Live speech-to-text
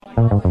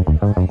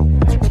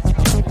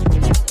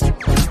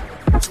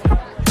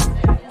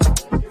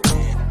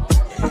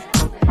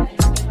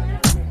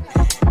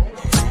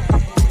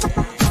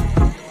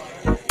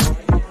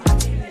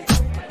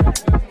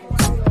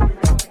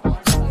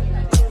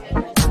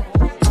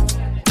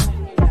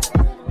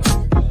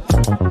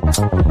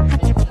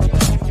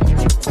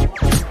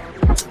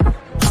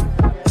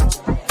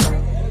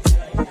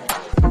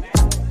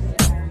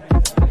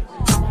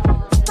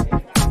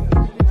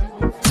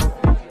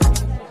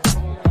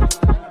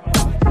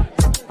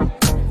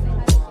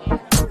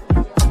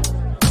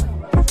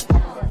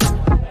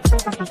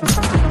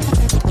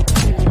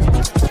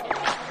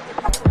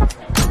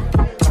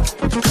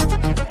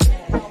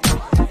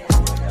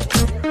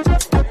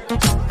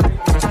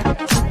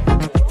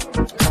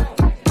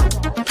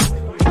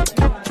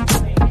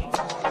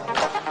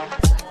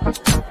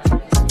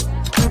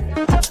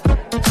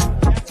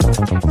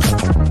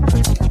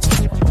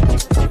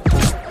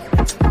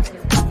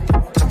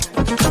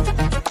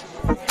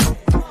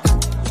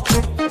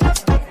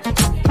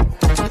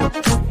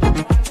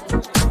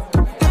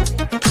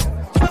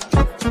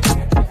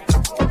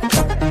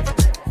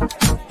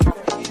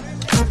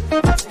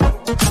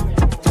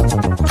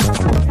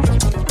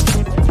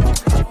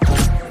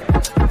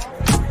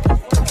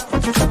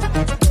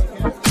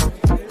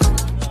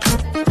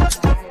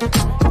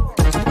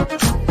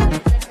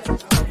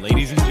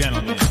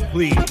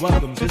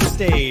welcome to the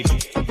stage,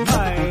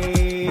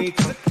 Mike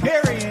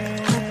Zakarian.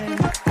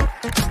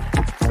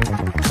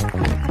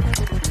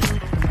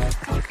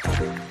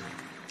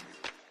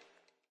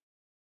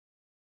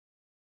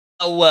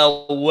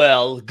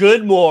 Well,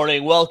 good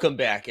morning. Welcome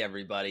back,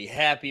 everybody.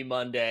 Happy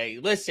Monday.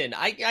 Listen,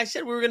 I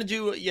said we were going to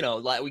do,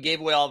 like we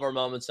gave away all of our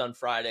moments on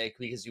Friday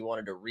because we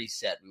wanted to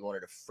reset. We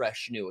wanted a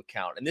fresh new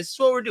account. And this is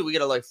what we're doing. We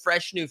got a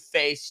fresh new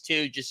face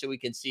too, just so we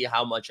can see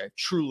how much I've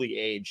truly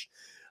aged.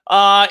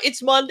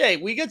 It's Monday.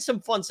 We got some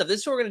fun stuff.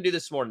 This is what we're going to do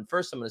this morning.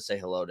 First, I'm going to say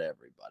hello to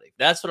everybody.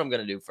 That's what I'm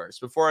going to do first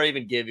before I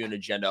even give you an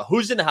agenda.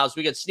 Who's in the house?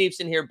 We got Sneeps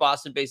in here.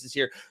 Boston Base is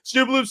here.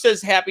 Snoop Loop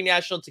says Happy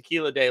National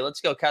Tequila Day.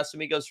 Let's go.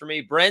 Casamigos for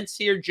me. Brent's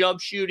here. Jump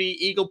Shooty.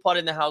 Eagle Putt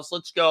in the house.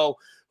 Let's go.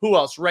 Who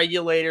else?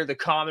 Regulator. The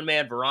Common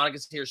Man.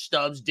 Veronica's here.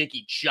 Stubbs.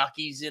 Dickie.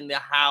 Chucky's in the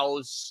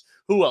house.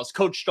 Who else?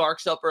 Coach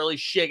Stark's up early.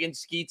 Shiggin,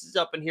 Skeets is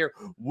up in here.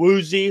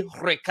 Woozy,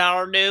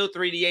 Ricardo,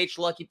 3DH,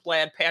 Lucky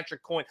Plaid,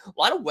 Patrick Coyne. A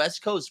lot of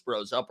West Coast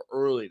bros up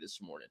early this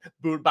morning.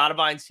 Boot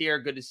Botavine's here.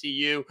 Good to see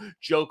you.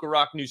 Joker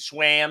Rock, New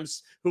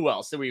Swams. Who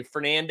else? Did we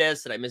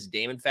Fernandez? Did I miss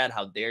Damon Fat?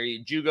 How dare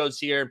you? Jugo's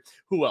here.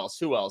 Who else?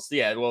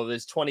 Yeah, well,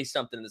 there's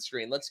 20-something in the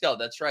screen. Let's go.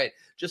 That's right.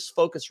 Just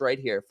focus right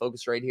here.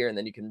 Focus right here, and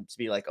then you can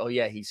be like, oh,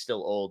 yeah, he's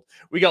still old.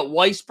 We got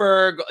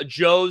Weisberg.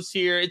 Joe's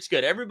here. It's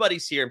good.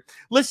 Everybody's here.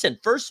 Listen,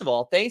 first of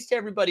all, thanks to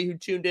everybody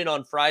who tuned in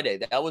on Friday.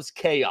 That was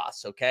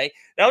chaos, okay?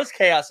 That was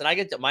chaos,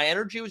 and my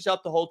energy was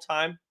up the whole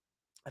time.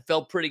 I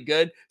felt pretty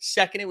good.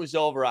 Second it was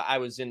over, I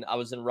was in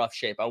rough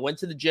shape. I went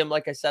to the gym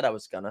like I said I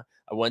was gonna.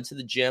 I went to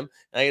the gym,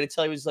 and I got to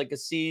tell you, it was like a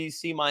C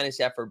minus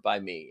effort by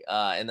me.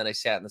 And then I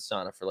sat in the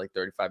sauna for like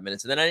 35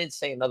 minutes, and then I didn't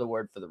say another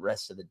word for the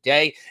rest of the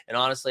day. And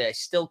honestly, I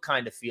still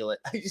kind of feel it.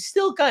 I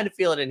still kind of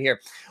feel it in here.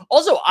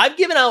 Also, I've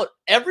given out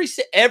every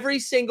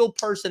single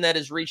person that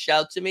has reached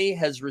out to me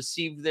has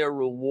received their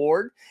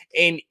reward,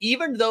 and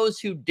even those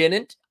who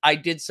didn't, I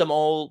did some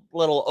old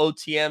little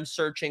OTM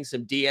searching,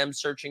 some DM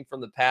searching from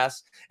the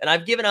past, and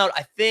I've given out,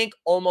 I think,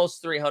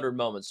 almost 300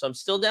 moments. So I'm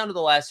still down to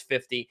the last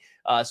 50.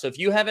 So if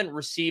you haven't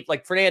received,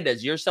 like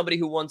Fernandez, you're somebody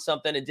who won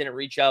something and didn't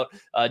reach out.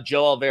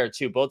 Joe Alvera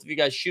too. Both of you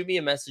guys shoot me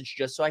a message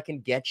just so I can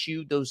get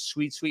you those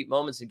sweet, sweet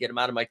moments and get them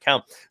out of my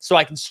account so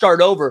I can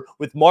start over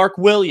with Mark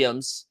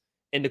Williams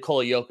and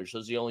Nikola Jokic.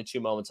 Those are the only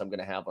two moments I'm going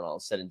to have when all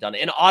is said and done.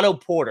 And Otto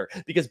Porter,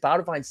 because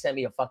Boudevine sent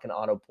me a fucking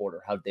Otto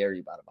Porter. How dare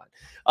you,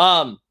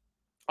 Boudevine?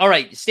 All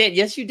right, Stan.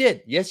 Yes, you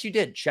did. Yes, you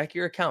did. Check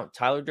your account.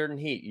 Tyler Durden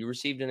Heat. You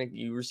received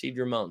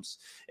your moms,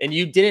 and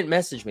you didn't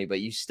message me,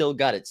 but you still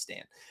got it,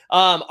 Stan.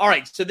 All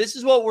right. So this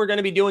is what we're going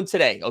to be doing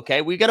today.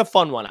 Okay, we got a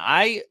fun one.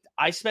 I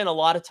spent a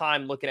lot of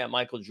time looking at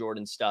Michael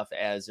Jordan stuff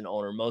as an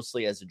owner,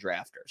 mostly as a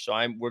drafter. So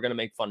we're going to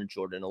make fun of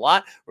Jordan a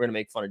lot. We're going to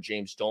make fun of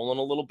James Dolan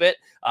a little bit.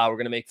 We're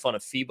going to make fun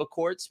of FIBA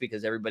courts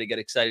because everybody got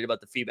excited about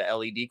the FIBA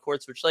LED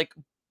courts, which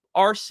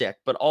are sick,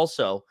 but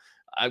also.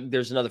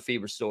 There's another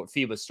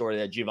FIBA story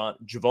that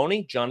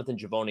Jonathan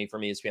Givony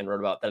from ESPN wrote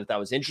about that I thought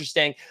was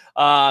interesting.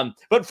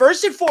 But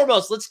first and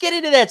foremost, let's get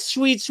into that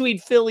sweet,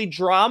 sweet Philly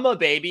drama,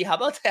 baby. How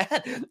about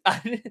that?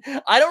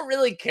 I don't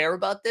really care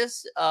about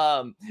this,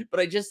 but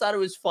I just thought it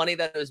was funny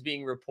that it was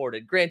being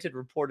reported. Granted,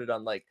 reported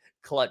on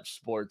Clutch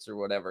Sports or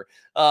whatever.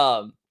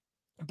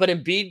 But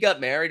Embiid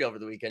got married over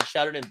the weekend.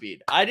 Shout out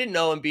Embiid. I didn't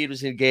know Embiid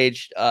was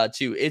engaged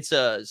to. It's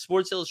a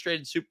Sports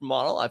Illustrated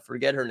supermodel. I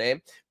forget her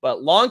name,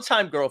 but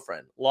longtime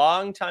girlfriend.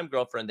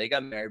 They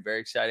got married. Very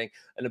exciting.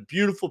 And a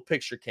beautiful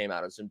picture came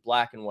out. It was in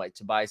black and white.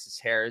 Tobias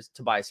Harris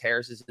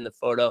is in the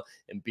photo.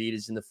 Embiid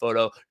is in the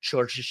photo.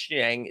 George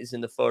Chiang is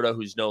in the photo,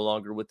 who's no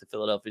longer with the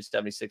Philadelphia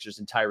 76ers.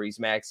 And Tyrese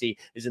Maxey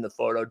is in the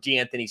photo.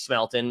 D'Anthony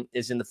Smelton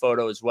is in the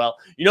photo as well.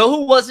 You know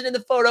who wasn't in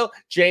the photo?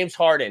 James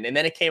Harden. And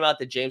then it came out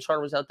that James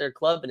Harden was out there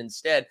clubbing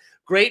instead.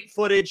 Great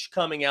footage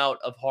coming out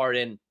of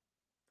Harden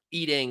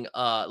eating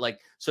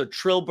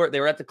Trill Burger. They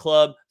were at the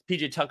club.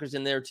 PJ Tucker's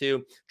in there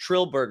too.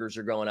 Trill Burgers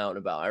are going out and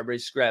about.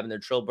 Everybody's grabbing their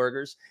Trill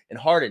Burgers, and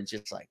Harden's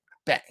just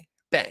bang,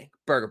 bang,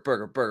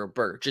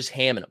 burger, just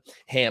hamming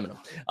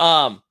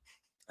them.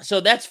 So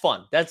that's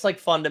fun. That's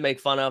fun to make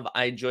fun of.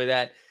 I enjoy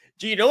that.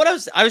 Do you know what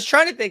I was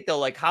trying to think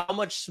though, how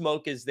much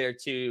smoke is there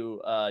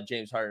to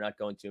James Harden not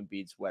going to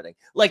Embiid's wedding?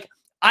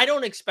 I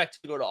don't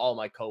expect to go to all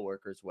my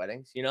coworkers'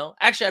 weddings,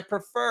 Actually, I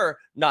prefer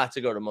not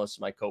to go to most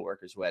of my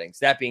coworkers' weddings.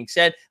 That being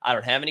said, I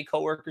don't have any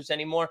coworkers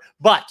anymore.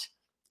 But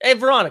hey,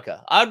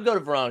 Veronica, I would go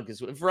to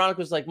Veronica's. If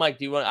Veronica's like, Mike,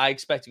 I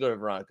expect to go to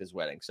Veronica's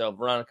wedding. So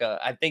Veronica,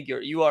 I think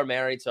you are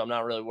married, so I'm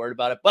not really worried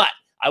about it. But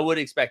I would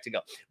expect to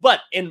go.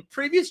 But in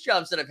previous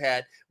jobs that I've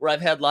had, where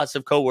I've had lots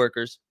of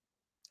coworkers,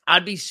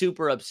 I'd be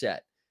super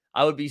upset.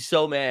 I would be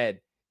so mad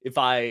if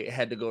I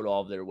had to go to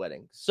all of their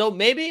weddings. So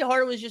maybe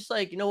Harden was just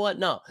you know what?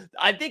 No.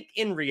 I think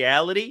in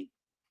reality,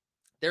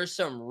 there's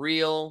some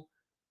real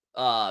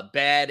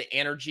bad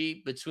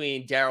energy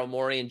between Daryl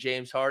Morey and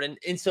James Harden.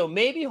 And so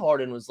maybe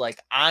Harden was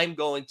I'm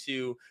going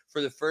to,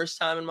 for the first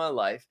time in my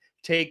life,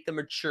 take the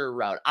mature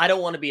route. I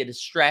don't want to be a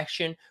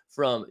distraction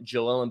from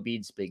Joel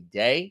Embiid's big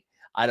day.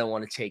 I don't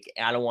want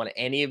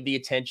any of the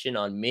attention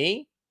on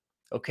me.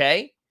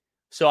 Okay.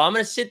 So I'm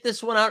going to sit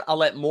this one out. I'll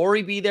let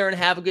Morey be there and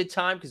have a good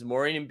time because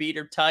Morey and Embiid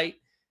are tight.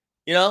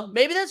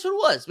 Maybe that's what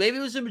it was. Maybe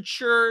it was a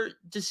mature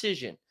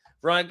decision.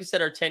 Veronica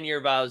said our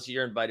 10-year vows,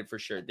 you're invited for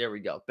sure. There we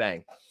go.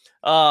 Bang.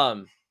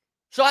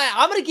 So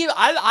I'm going to give,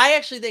 I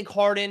actually think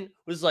Harden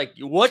was like,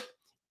 what?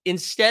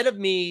 Instead of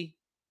me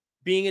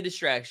being a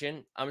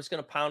distraction, I'm just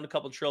going to pound a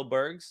couple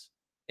Trillbergs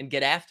and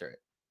get after it.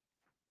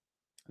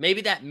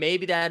 Maybe that's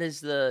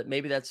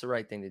the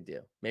right thing to do.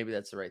 Maybe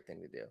that's the right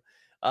thing to do.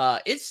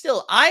 It's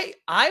still, I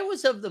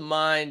was of the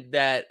mind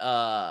that,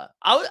 I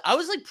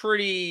was like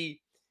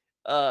pretty,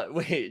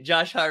 wait,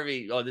 Josh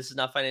Harvey. Oh, this is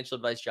not financial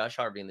advice. Josh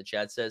Harvey in the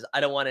chat says, I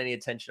don't want any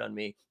attention on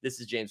me.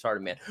 This is James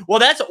Harden, man. Well,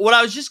 that's what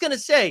I was just going to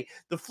say.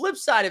 The flip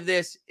side of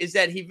this is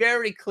that he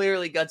very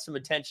clearly got some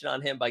attention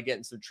on him by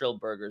getting some Trill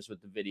burgers with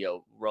the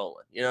video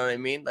rolling. You know what I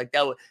mean? Like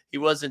he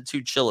wasn't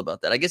too chill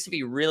about that. I guess if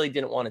he really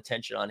didn't want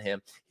attention on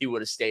him, he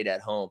would have stayed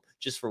at home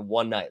just for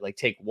one night, like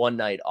take one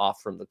night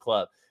off from the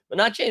club. But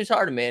not James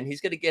Harden, man.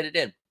 He's going to get it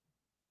in.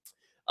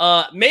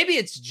 Maybe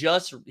it's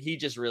just, he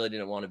just really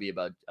didn't want to be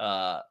about,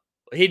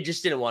 he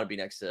just didn't want to be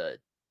next to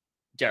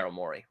Daryl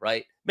Morey,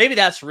 right? Maybe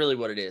that's really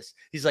what it is.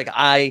 He's like,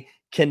 I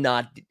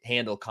cannot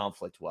handle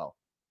conflict well.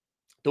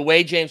 The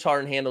way James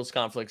Harden handles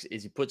conflicts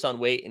is he puts on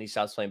weight and he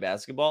stops playing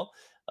basketball.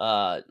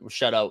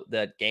 Shut out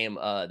that game,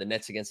 the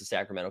Nets against the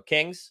Sacramento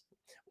Kings,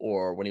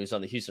 or when he was on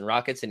the Houston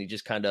Rockets and he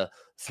just kind of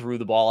threw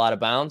the ball out of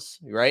bounds,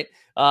 right?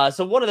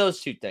 So one of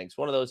those two things.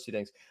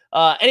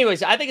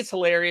 Anyways, I think it's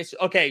hilarious.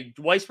 Okay,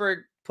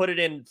 Weisberg put it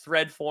in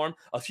thread form.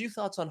 A few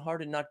thoughts on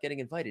Harden not getting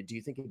invited. Do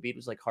you think Embiid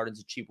was like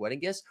Harden's a cheap wedding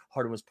guest?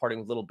 Harden was partying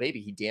with little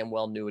baby. He damn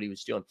well knew what he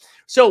was doing.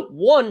 So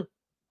one,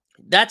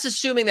 that's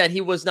assuming that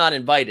he was not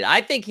invited. I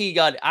think he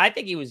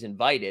was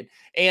invited,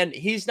 and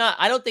he's not.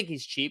 I don't think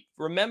he's cheap.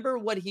 Remember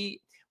when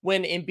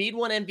Embiid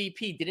won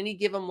MVP, didn't he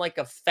give him like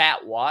a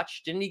fat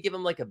watch? Didn't he give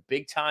him like a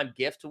big time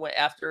gift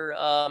after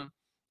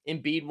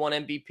Embiid won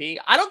MVP?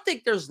 I don't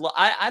think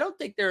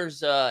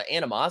there's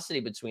animosity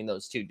between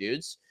those two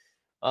dudes.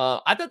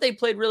 I thought they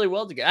played really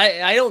well together.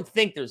 I don't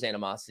think there's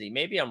animosity.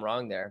 Maybe I'm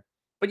wrong there.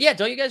 But yeah,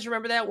 don't you guys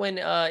remember that when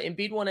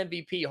Embiid won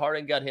MVP,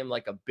 Harden got him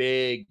like a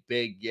big,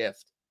 big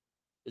gift.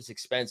 It's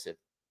expensive.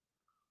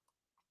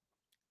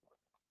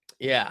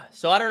 Yeah.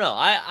 So I don't know.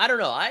 I don't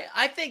know.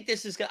 I think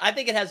I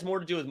think it has more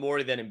to do with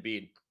Morey than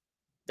Embiid.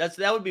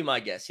 That would be my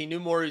guess. He knew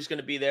Morey was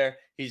going to be there.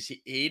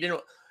 He didn't.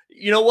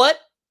 You know what?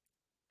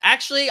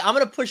 Actually, I'm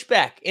going to push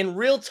back in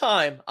real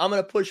time. I'm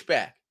going to push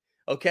back.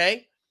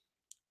 Okay.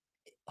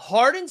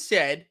 Harden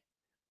said,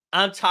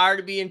 I'm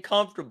tired of being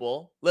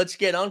comfortable. Let's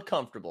get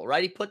uncomfortable,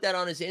 right? He put that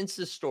on his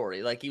Insta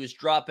story like he was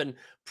dropping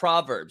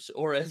proverbs,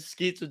 or as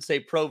Skeets would say,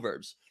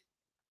 proverbs.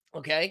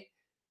 Okay?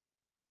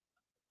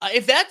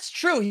 If that's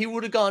true, he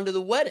would have gone to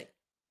the wedding.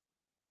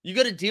 You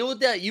got to deal with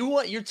that.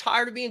 You're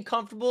tired of being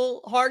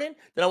comfortable, Harden?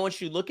 Then I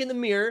want you to look in the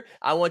mirror.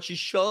 I want you to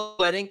show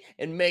the wedding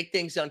and make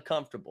things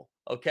uncomfortable.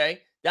 Okay?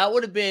 That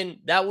would have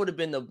been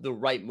the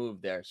right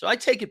move there. So I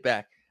take it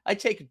back.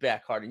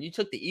 Harden. You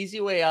took the easy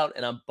way out,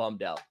 and I'm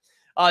bummed out.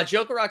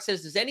 Joker Rock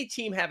says, does any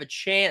team have a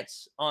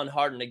chance on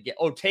Harden again?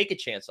 Oh, take a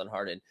chance on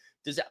Harden.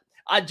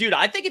 Dude,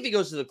 I think if he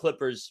goes to the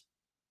Clippers,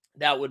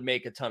 that would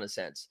make a ton of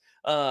sense.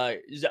 The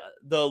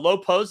low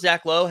post,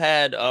 Zach Lowe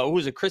had, who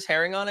was it, Chris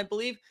Herring on, I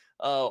believe,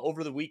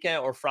 over the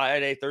weekend, or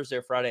Thursday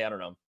or Friday. I don't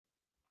know.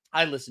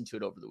 I listened to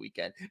it over the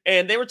weekend,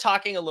 and they were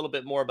talking a little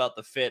bit more about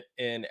the fit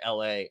in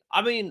LA.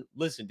 I mean,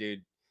 listen,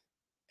 dude,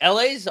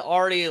 LA's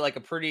already like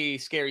a pretty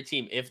scary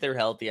team if they're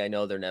healthy. I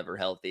know they're never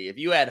healthy. If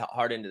you add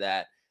Harden to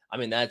that, I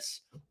mean,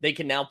 they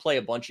can now play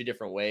a bunch of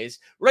different ways,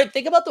 right?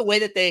 Think about the way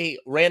that they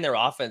ran their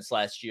offense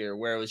last year,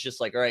 where it was just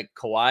like, all right,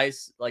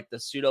 Kawhi's like the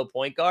pseudo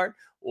point guard,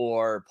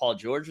 or Paul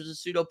George was a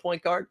pseudo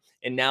point guard.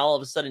 And now all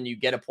of a sudden you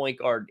get a point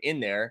guard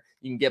in there.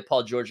 You can get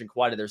Paul George and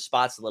Kawhi to their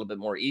spots a little bit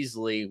more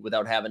easily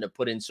without having to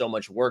put in so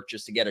much work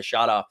just to get a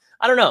shot off.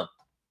 I don't know.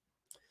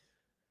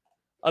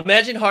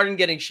 Imagine Harden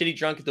getting shitty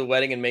drunk at the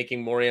wedding and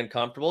making Morey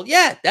uncomfortable.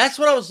 Yeah, that's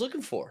what I was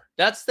looking for.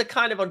 That's the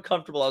kind of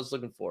uncomfortable I was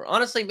looking for.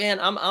 Honestly, man,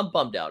 I'm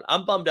bummed out.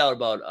 I'm bummed out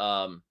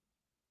about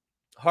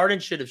Harden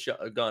should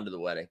have gone to the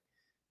wedding.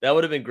 That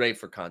would have been great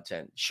for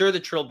content. Sure,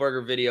 the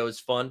Trillburger video is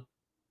fun.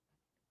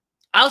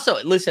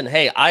 Also, listen,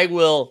 hey,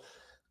 I'll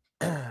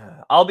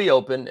be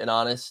open and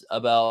honest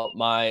about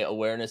my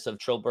awareness of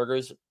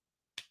Trillburgers.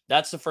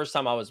 That's the first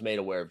time I was made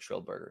aware of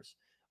Trillburgers.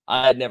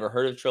 I had never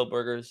heard of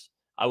Trillburgers.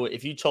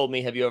 If you told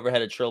me, have you ever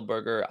had a Trill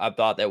burger? I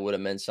thought that would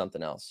have meant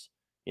something else.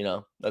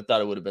 I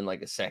thought it would have been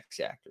like a sex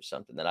act or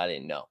something that I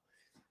didn't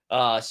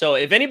know. So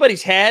if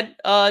anybody's had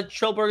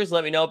Trill burgers,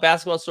 let me know.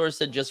 Basketball Source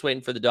said just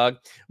waiting for the dog.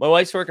 My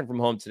wife's working from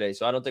home today,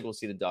 so I don't think we'll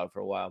see the dog for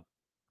a while.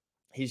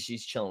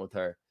 She's chilling with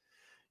her.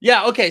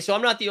 Yeah, okay, so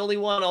I'm not the only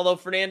one, although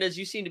Fernandez,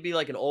 you seem to be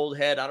like an old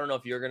head. I don't know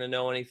if you're going to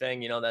know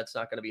anything. That's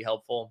not going to be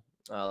helpful.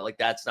 Like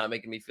that's not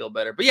making me feel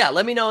better. But yeah,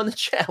 let me know in the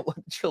chat what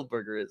the Trill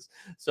burger is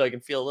so I can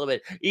feel a little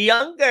bit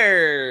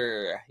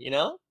younger,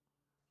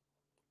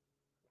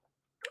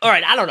 All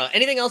right, I don't know.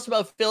 Anything else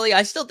about Philly?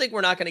 I still think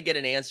we're not going to get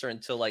an answer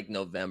until like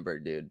November,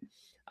 dude.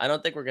 I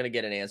don't think we're going to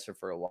get an answer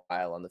for a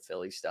while on the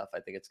Philly stuff. I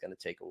think it's going to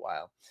take a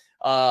while.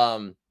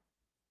 All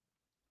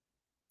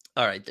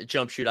right, the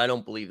jump shoot. I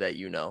don't believe that,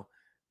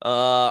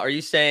 Are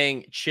you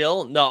saying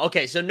chill? No.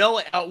 Okay. So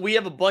no, we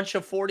have a bunch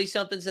of 40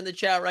 somethings in the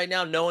chat right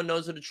now. No one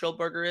knows what a chill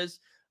burger is.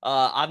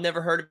 I've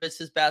never heard of it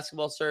since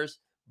basketball sirs.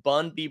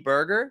 Bun B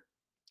burger.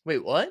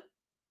 Wait, what?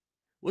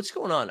 What's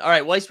going on? All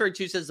right. Weisberg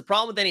 2 says the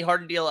problem with any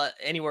Harden deal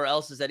anywhere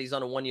else is that he's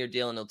on a 1-year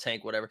deal and he'll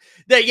tank whatever.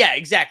 Yeah,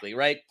 exactly.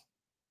 Right.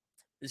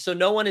 So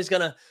no one is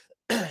going to,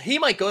 he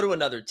might go to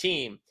another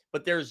team,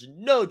 but there's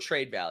no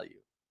trade value.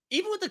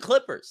 Even with the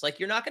Clippers, like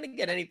you're not going to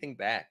get anything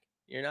back.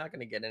 You're not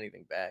going to get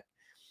anything back.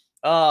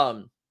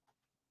 All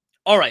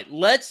right,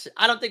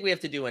 I don't think we have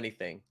to do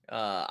anything.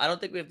 I don't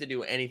think we have to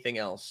do anything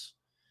else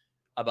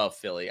about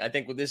Philly. I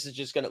think this is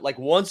just going to, like,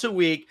 once a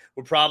week,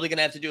 we're probably going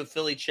to have to do a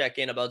Philly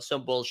check-in about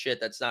some bullshit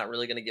that's not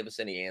really going to give us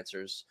any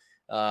answers.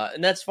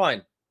 And that's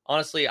fine.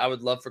 Honestly, I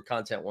would love for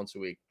content once a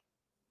week.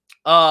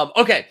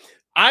 Okay.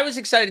 I was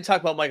excited to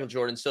talk about Michael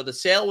Jordan. So the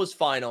sale was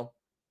final.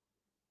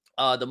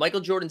 The Michael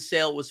Jordan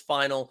sale was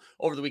final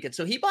over the weekend.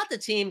 So he bought the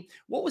team,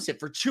 what was it,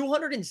 for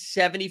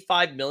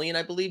 $275 million,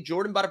 I believe.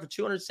 Jordan bought it for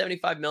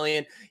 $275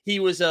 million. He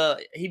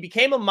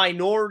became a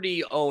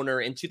minority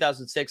owner in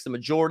 2006, the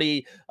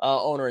majority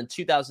owner in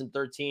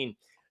 2013.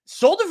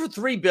 Sold it for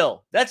 $3 billion.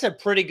 That's a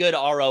pretty good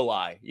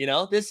ROI. You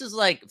know, this is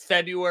like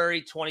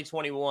February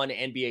 2021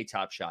 NBA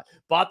Top Shot.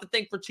 Bought the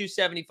thing for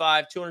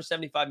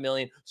 $275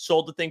 million,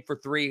 sold the thing for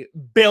 $3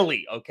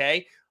 billion.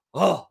 Okay.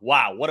 Oh,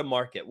 wow. What a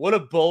market. What a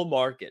bull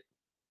market.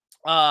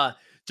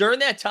 During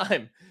that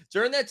time,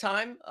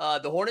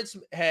 the Hornets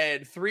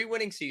had 3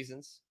 winning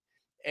seasons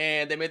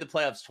and they made the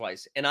playoffs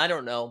twice. And I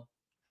don't know.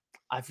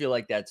 I feel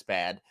like that's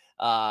bad.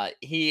 And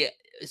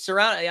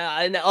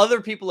other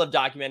people have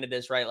documented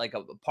this, right? Like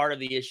a part of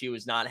the issue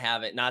is not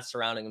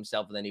surrounding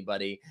himself with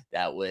anybody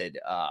that would,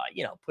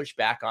 push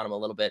back on him a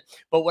little bit.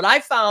 But what I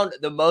found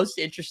the most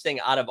interesting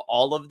out of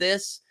all of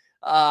this,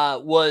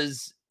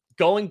 was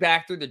going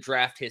back through the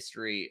draft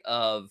history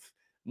of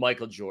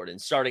Michael Jordan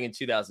starting in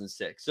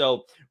 2006.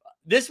 So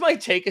this might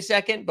take a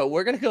second, but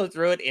we're going to go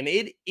through it and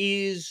it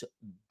is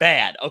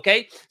bad.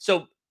 Okay.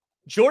 So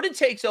Jordan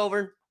takes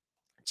over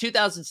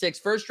 2006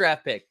 first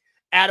draft pick,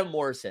 Adam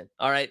Morrison.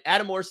 All right.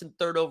 Adam Morrison,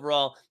 3rd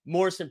overall.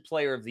 Morrison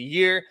player of the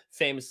year,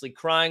 famously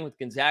crying with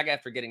Gonzaga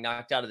after getting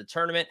knocked out of the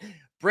tournament.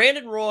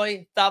 Brandon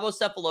Roy, Thabo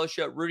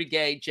Sefolosha, Rudy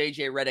Gay,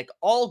 JJ Redick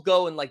all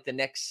go in like the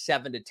next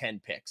 7 to 10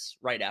 picks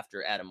right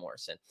after Adam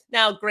Morrison.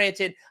 Now,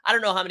 granted, I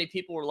don't know how many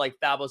people were like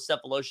Thabo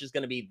Sefolosha is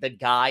going to be the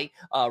guy.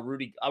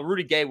 Rudy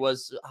Gay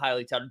was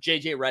highly touted.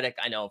 JJ Redick,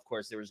 I know, of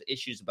course, there was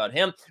issues about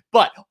him,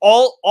 but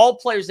all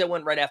players that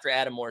went right after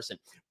Adam Morrison.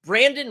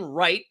 Brandon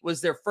Wright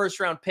was their first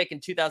round pick in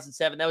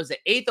 2007. That was the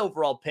 8th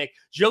overall pick.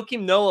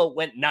 Joakim Noah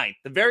went 9th.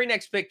 The very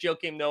next pick,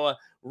 Joakim Noah,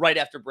 right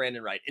after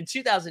Brandon Wright. In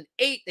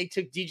 2008, they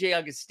took DJ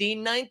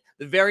Augustine 9th.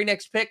 The very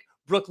next pick,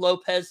 Brooke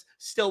Lopez,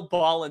 still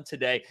balling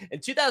today.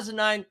 In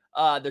 2009,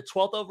 the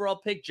 12th overall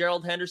pick,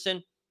 Gerald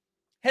Henderson.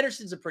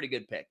 Henderson's a pretty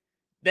good pick.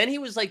 Then he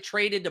was like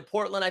traded to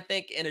Portland, I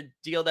think, in a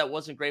deal that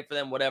wasn't great for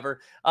them, whatever.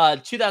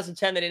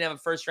 2010, they didn't have a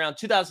first round.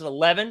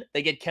 2011,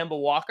 they get Kemba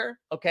Walker,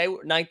 okay,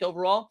 9th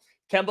overall.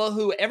 Kemba,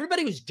 who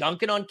everybody was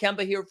dunking on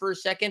Kemba here for a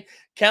second.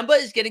 Kemba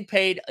is getting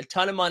paid a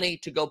ton of money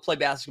to go play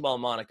basketball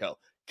in Monaco.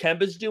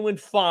 Kemba's doing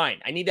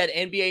fine. I need that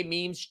NBA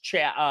memes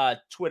chat,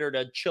 Twitter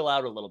to chill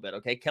out a little bit,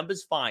 okay?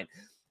 Kemba's fine.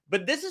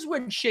 But this is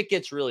when shit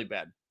gets really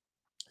bad.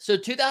 So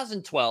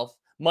 2012,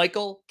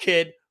 Michael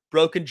Kidd,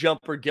 Broken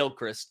Jumper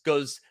Gilchrist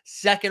goes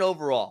 2nd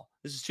overall.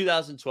 This is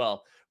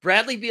 2012.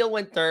 Bradley Beal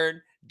went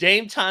 3rd.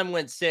 Dame Time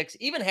went 6th.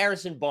 Even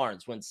Harrison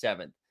Barnes went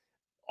 7th.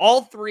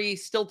 All 3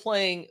 still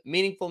playing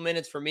meaningful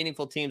minutes for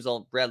meaningful teams.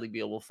 Bradley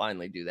Beal will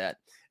finally do that.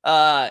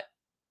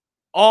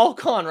 All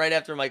gone right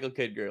after Michael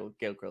Kidd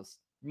Gilchrist.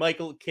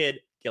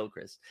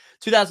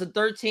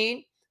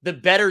 2013, the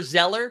better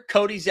Zeller,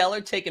 Cody Zeller,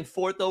 taken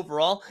 4th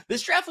overall.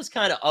 This draft was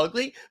kind of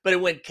ugly, but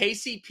it went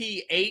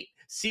KCP 8,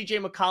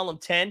 CJ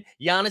McCollum 10,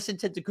 Giannis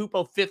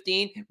Antetokounmpo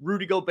 15,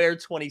 Rudy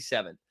Gobert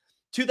 27.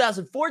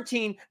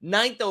 2014,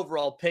 9th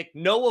overall pick,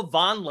 Noah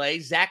Vonleh.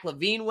 Zach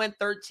LaVine went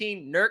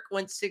 13, Nurk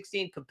went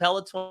 16,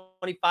 Capella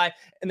 25,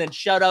 and then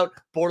shout out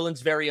Portland's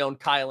very own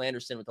Kyle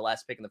Anderson with the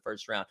last pick in the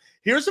first round.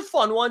 Here's a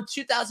fun one.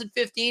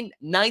 2015,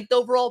 9th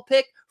overall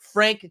pick,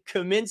 Frank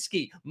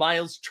Kaminsky.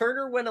 Miles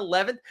Turner went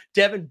 11th,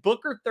 Devin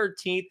Booker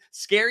 13th,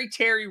 Scary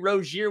Terry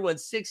Rozier went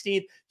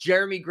 16th,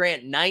 Jeremy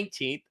Grant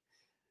 19th.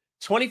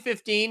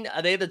 2015,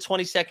 they had the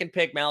 22nd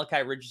pick,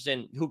 Malachi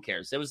Richardson. Who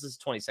cares? It was this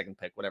 22nd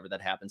pick, whatever that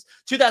happens.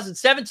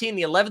 2017,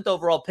 the 11th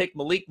overall pick,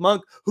 Malik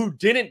Monk, who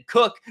didn't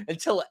cook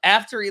until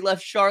after he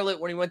left Charlotte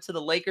when he went to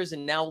the Lakers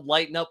and now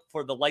lighting up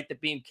for the Light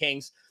That Beam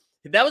Kings.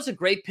 That was a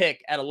great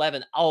pick at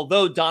 11,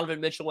 although Donovan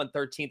Mitchell went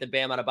 13th and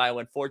Bam Adebayo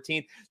went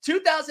 14th.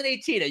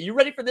 2018, are you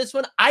ready for this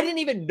one? I didn't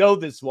even know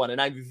this one, and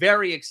I'm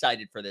very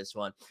excited for this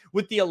one.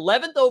 With the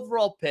 11th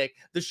overall pick,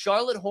 the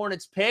Charlotte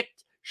Hornets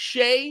picked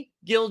Shai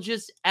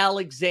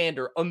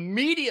Gilgeous-Alexander,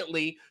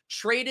 immediately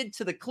traded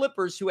to the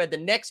Clippers, who had the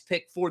next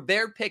pick for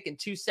their pick and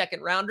 2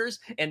 second-rounders,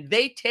 and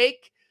they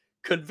take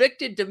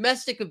convicted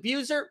domestic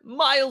abuser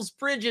Miles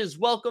Bridges.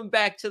 Welcome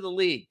back to the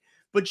league.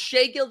 But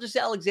Shai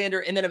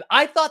Gilgeous-Alexander, and then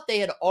I thought they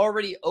had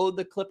already owed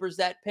the Clippers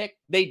that pick.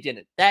 They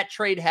didn't. That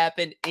trade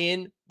happened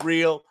in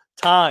real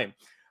time.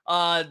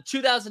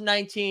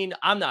 2019,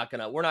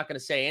 we're not gonna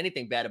say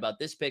anything bad about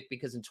this pick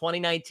because in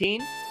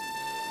 2019,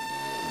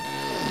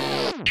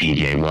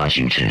 PJ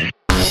Washington.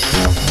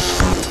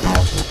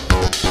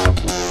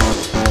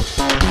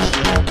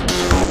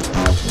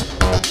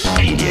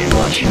 PJ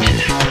Washington.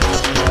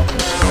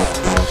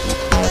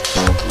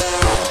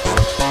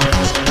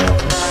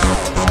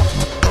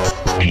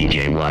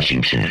 PJ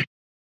Washington.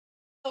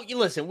 oh, you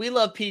listen, we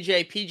love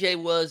PJ.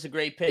 PJ was a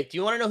great pick. Do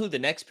you want to know who the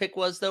next pick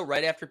was, though,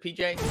 right after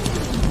PJ?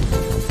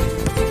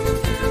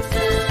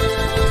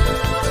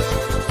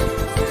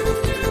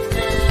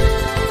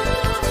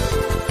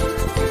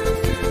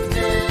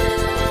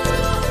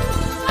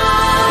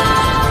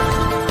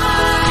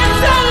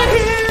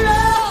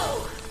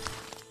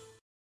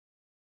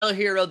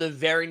 Hero, the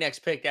very next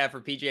pick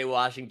after PJ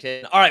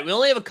Washington. All right, we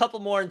only have a couple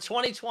more. In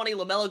 2020,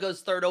 LaMelo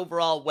goes 3rd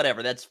overall.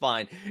 Whatever, that's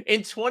fine.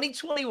 In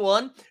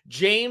 2021,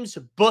 James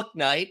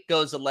Bouknight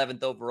goes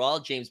 11th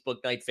overall. James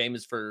Bouknight,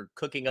 famous for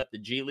cooking up the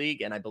G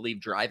League and I believe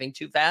driving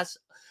too fast.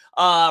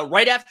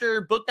 Right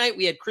after Bouknight,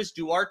 we had Chris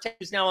Duarte,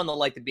 who's now on the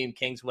Like the Beam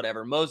Kings,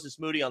 whatever. Moses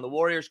Moody on the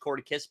Warriors,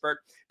 Corey Kispert.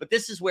 But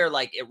this is where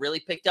it really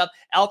picked up.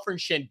 Alfred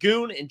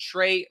Sengun and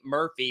Trey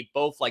Murphy,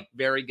 both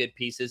very good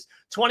pieces.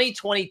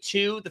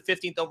 2022, the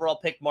 15th overall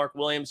pick, Mark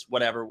Williams,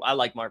 whatever. I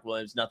like Mark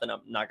Williams. Nothing.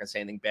 I'm not going to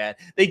say anything bad.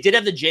 They did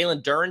have the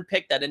Jalen Duren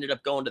pick that ended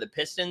up going to the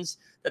Pistons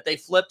that they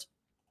flipped.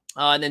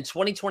 And then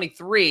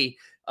 2023,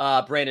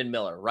 Brandon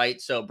Miller,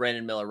 right? So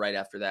Brandon Miller right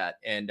after that.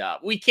 And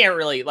we can't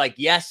really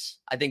yes,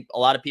 I think a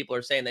lot of people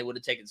are saying they would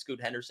have taken Scoot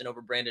Henderson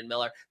over Brandon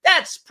Miller.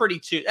 That's probably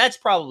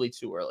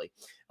too early.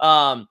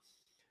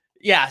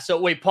 Yeah, so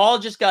wait, Paul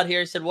just got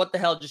here. He said, what the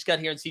hell? Just got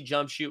here and see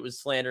jump shoot was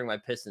slandering my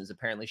Pistons.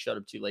 Apparently showed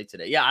up too late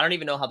today. Yeah, I don't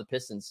even know how the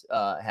Pistons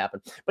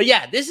happened. But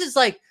yeah, this is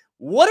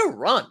what a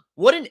run.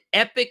 What an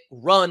epic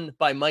run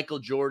by Michael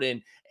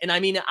Jordan. And I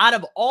mean, out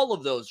of all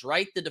of those,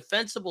 right, the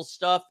defensible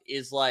stuff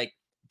is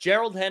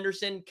Gerald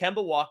Henderson,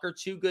 Kemba Walker,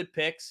 2 good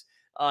picks.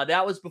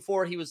 That was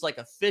before he was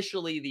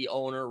officially the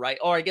owner, right?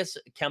 Or I guess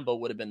Kemba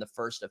would have been the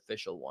first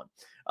official one.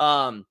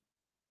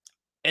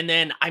 And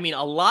then, I mean,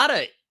 a lot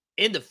of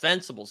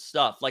indefensible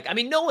stuff.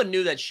 No one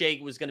knew that Shai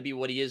was going to be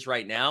what he is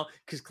right now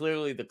because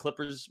clearly the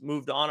Clippers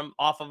moved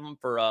off of him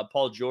for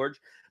Paul George.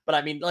 But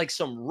I mean,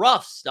 some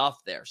rough stuff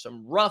there,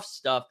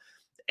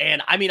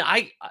 And I mean,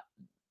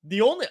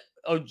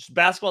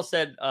 basketball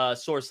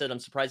source said, I'm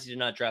surprised he did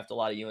not draft a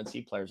lot of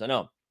UNC players. I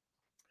know.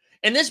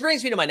 And this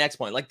brings me to my next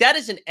point. That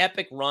is an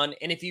epic run.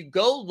 And if you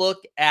go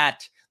look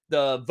at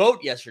the vote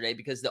yesterday,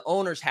 because the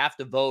owners have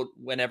to vote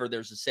whenever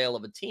there's a sale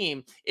of a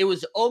team, it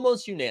was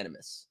almost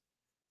unanimous.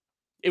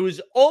 There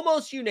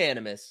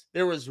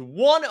was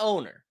one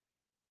owner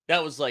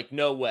that was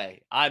no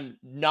way, I'm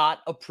not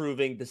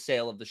approving the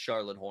sale of the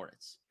Charlotte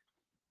Hornets.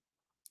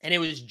 And it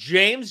was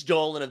James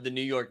Dolan of the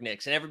New York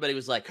Knicks. And everybody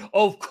was like,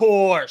 of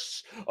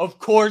course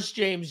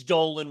James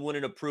Dolan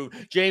wouldn't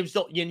approve. James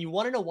Dolan. And you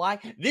want to know why?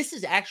 This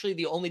is actually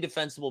the only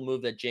defensible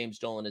move that James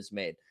Dolan has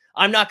made.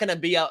 I'm not going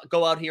to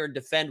go out here and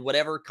defend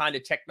whatever kind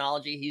of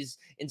technology he's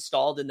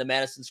installed in the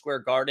Madison Square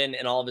Garden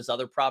and all of his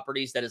other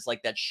properties. That is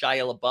that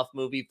Shia LaBeouf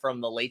movie from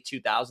the late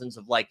 2000s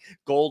of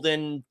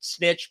Golden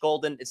Snitch,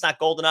 Golden. It's not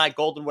Golden Eye,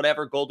 Golden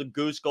whatever, Golden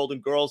Goose, Golden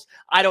Girls.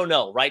 I don't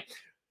know, right?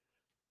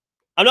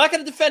 I'm not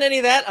going to defend any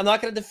of that. I'm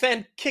not going to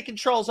defend banning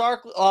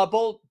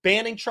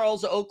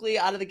Charles Oakley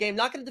out of the game.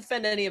 Not going to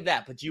defend any of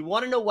that. But do you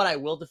want to know what I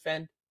will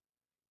defend?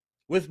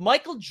 With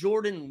Michael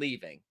Jordan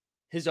leaving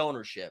his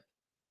ownership,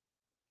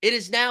 it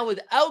is now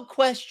without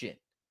question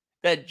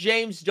that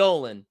James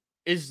Dolan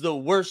is the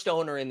worst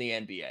owner in the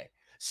NBA.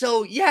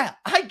 So, yeah,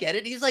 I get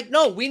it. He's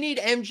no, we need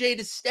MJ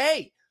to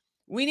stay.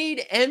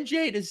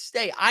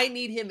 I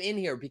need him in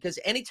here because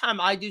anytime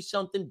I do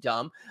something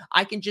dumb,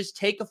 I can just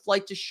take a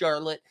flight to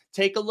Charlotte,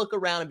 take a look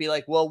around and be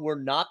well,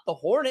 we're not the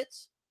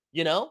Hornets,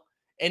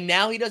 And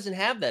now he doesn't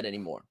have that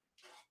anymore.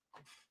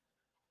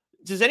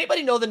 Does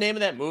anybody know the name of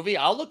that movie?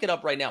 I'll look it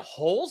up right now.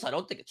 Holes? I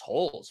don't think it's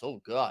Holes.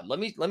 Oh God. Let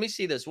me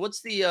see this. What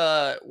is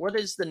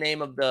the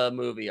name of the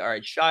movie? All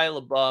right.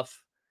 Shia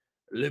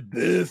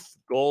LaBeouf,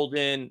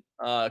 Golden,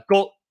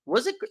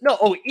 was it? No.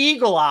 Oh,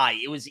 Eagle Eye.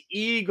 It was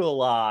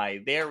Eagle Eye.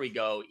 There we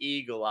go.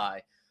 Eagle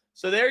Eye.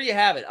 So there you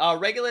have it.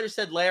 Regulator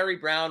said Larry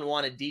Brown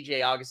wanted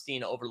DJ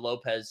Augustine over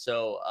Lopez.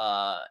 So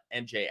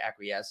MJ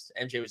acquiesced.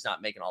 MJ was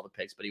not making all the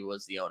picks, but he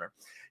was the owner.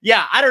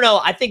 Yeah, I don't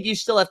know. I think you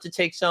still have to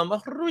take some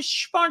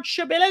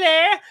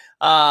responsibility.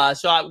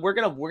 So we're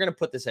gonna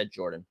put this at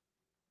Jordan.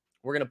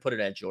 We're gonna put it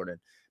at Jordan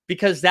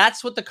because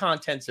that's what the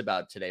content's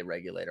about today,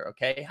 Regulator.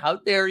 Okay, how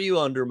dare you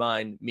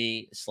undermine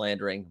me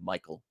slandering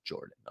Michael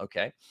Jordan?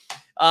 Okay,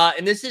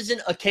 and this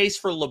isn't a case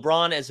for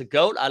LeBron as a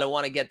GOAT. I don't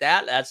want to get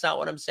that. That's not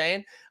what I'm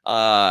saying.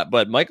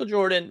 But Michael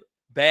Jordan.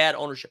 Bad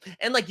ownership.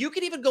 And you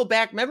could even go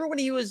back. Remember when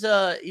he was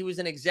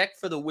an exec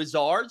for the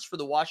Wizards, for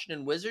the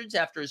Washington Wizards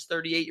after his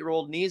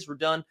 38-year-old knees were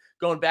done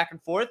going back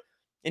and forth.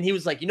 And he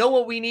was you know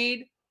what we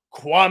need?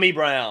 Kwame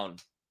Brown.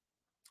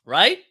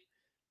 Right?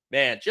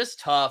 Man, just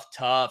tough.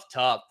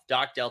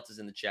 Doc Delta's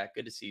in the chat.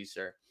 Good to see you,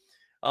 sir.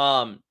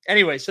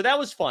 Anyway, so that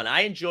was fun.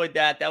 I enjoyed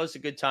that. That was a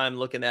good time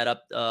looking that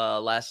up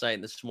last night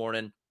and this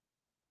morning.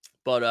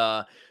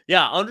 But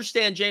yeah,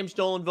 understand James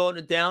Dolan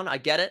voting it down. I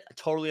get it. I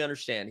totally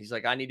understand. He's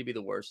like, I need to be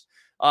the worst.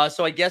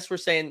 So I guess we're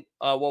saying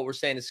what we're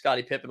saying is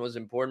Scottie Pippen was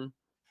important.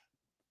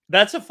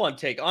 That's a fun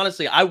take.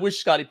 Honestly, I wish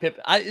Scottie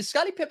Pippen. Is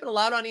Scottie Pippen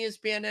allowed on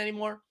ESPN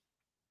anymore?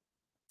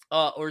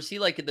 Or is he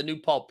like the new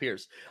Paul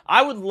Pierce?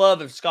 I would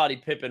love if Scottie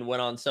Pippen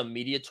went on some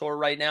media tour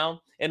right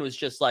now and was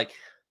just like,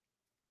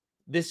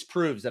 this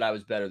proves that I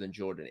was better than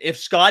Jordan. If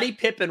Scottie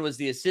Pippen was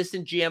the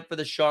assistant GM for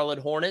the Charlotte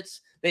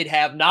Hornets, they'd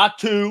have not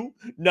 2,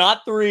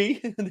 not 3.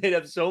 They'd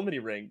have so many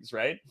rings,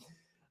 right?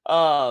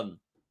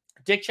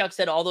 Dick Chuck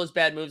said all those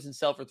bad moves and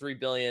sell for $3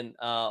 billion.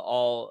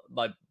 All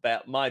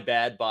my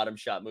bad bottom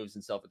shot moves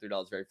and sell for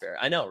 $3. Very fair.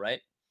 I know,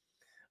 right?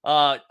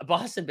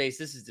 Boston Base,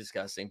 this is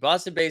disgusting.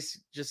 Boston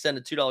Base just sent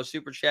a $2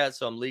 super chat,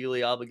 so I'm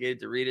legally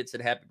obligated to read it.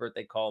 Said happy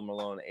birthday, Karl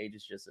Malone. Age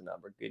is just a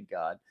number. Good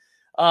God.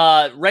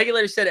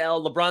 Regulator said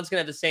LeBron's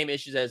gonna have the same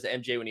issues as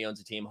MJ when he owns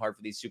a team. Hard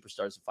for these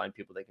superstars to find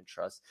people they can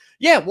trust.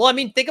 Yeah, well, I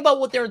mean, think about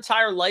what their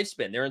entire life's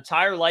been. Their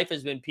entire life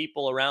has been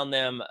people around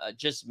them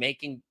just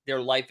making their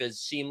life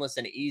as seamless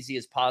and easy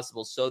as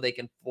possible so they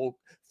can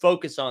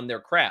focus on their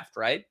craft,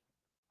 right?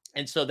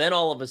 And so then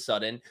all of a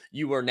sudden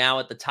you are now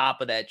at the top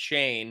of that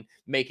chain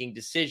making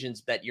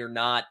decisions that you're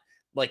not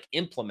like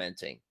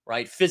implementing,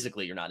 right?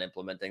 Physically, you're not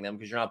implementing them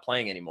because you're not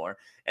playing anymore.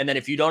 And then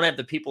if you don't have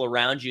the people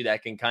around you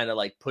that can kind of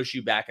like push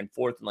you back and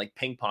forth and like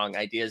ping pong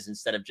ideas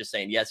instead of just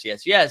saying yes,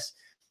 yes, yes,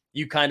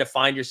 you kind of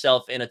find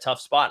yourself in a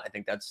tough spot. I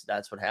think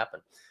that's what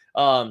happened.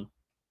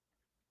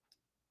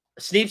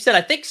 Sneep said,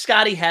 I think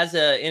Scottie has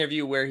an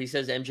interview where he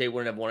says MJ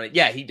wouldn't have won it.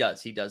 Yeah, he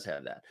does. He does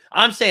have that.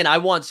 I'm saying I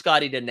want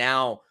Scottie to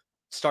now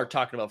start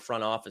talking about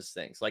front office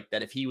things like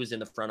that. If he was in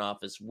the front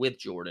office with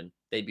Jordan,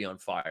 they'd be on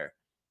fire.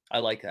 I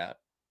like that.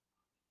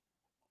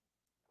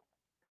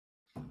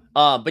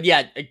 But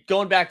yeah,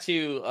 going back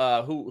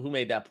to who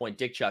made that point,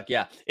 Dick Chuck.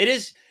 Yeah, it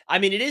is. I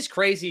mean, it is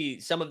crazy.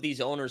 Some of these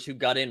owners who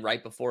got in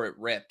right before it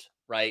ripped,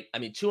 right? I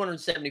mean,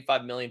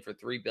 $275 million for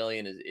 $3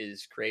 billion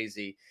is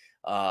crazy.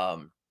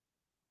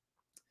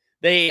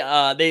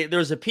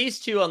 There's a piece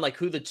too on like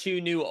who the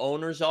 2 new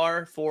owners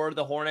are for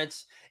the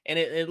Hornets. And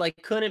it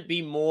like couldn't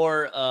be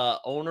more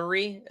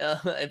ownery,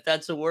 if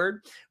that's a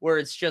word, where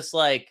it's just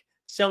like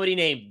somebody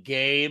named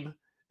Gabe.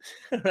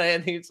 Right?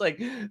 I think it's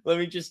like, let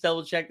me just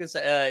double check this.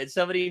 It's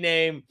somebody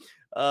named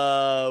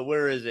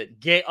where is it?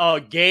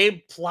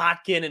 Gabe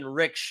Plotkin and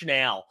Rick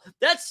Schnell.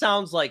 That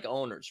sounds like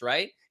owners,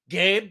 right?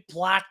 Gabe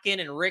Plotkin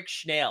and Rick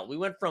Schnell. We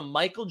went from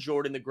Michael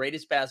Jordan, the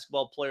greatest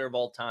basketball player of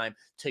all time,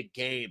 to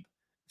Gabe.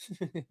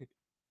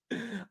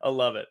 I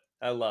love it.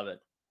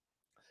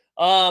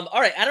 All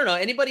right. I don't know.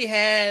 Anybody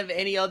have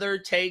any other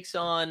takes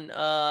on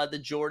the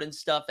Jordan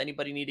stuff?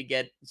 Anybody need to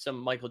get some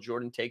Michael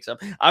Jordan takes up?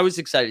 I was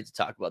excited to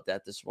talk about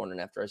that this morning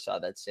after I saw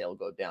that sale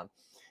go down.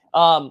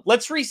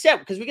 Let's reset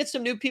because we get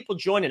some new people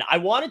joining. I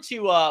wanted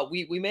to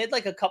we made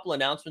like a couple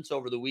announcements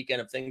over the weekend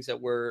of things that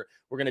we're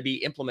going to be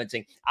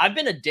implementing. I've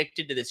been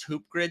addicted to this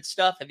hoop grid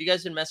stuff. Have you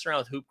guys been messing around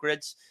with hoop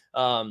grids?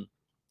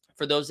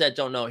 For those that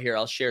don't know, here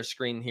I'll share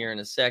screen here in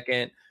a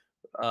second.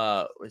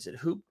 Is it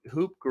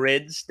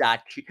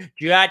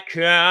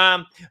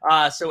hoopgrids.com?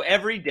 So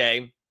every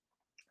day,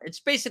 it's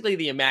basically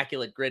the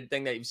immaculate grid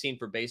thing that you've seen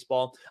for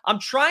baseball. I'm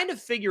trying to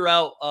figure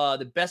out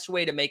the best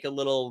way to make a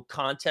little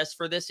contest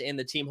for this in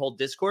the Team Hold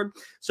Discord.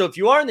 So if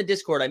you are in the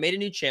Discord, I made a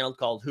new channel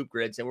called Hoop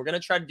Grids, and we're going to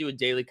try to do a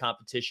daily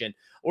competition.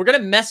 We're going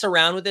to mess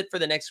around with it for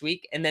the next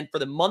week. And then for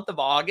the month of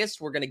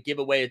August, we're going to give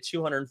away a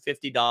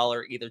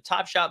 $250 either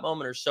Top Shot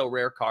moment or So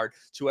Rare card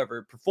to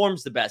whoever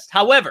performs the best.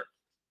 However,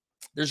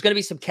 there's going to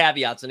be some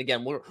caveats. And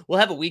again, we'll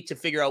have a week to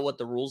figure out what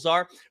the rules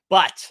are,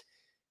 but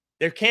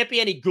there can't be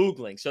any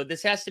Googling. So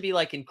this has to be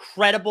like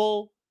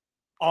incredible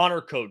honor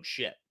code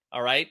shit.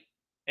 All right.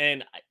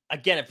 And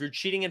again, if you're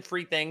cheating in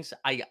free things,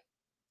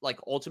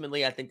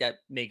 ultimately, I think that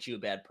makes you a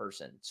bad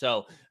person.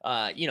 So,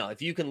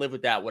 if you can live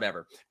with that,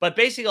 whatever. But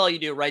basically all you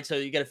do, right? So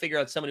you got to figure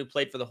out someone who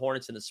played for the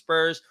Hornets and the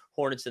Spurs,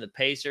 Hornets and the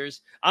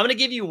Pacers. I'm going to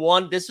give you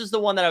one. This is the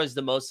one that I was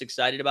the most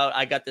excited about.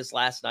 I got this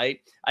last night.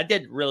 I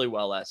did really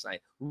well last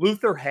night.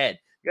 Luther Head.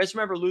 You guys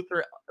remember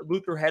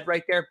Luther Head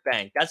right there?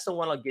 Bang. That's the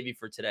one I'll give you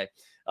for today.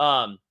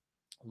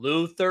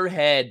 Luther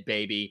Head,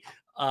 baby.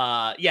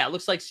 It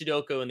looks like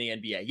Sudoku in the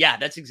NBA. Yeah,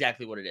 that's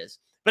exactly what it is.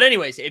 But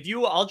anyways,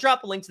 I'll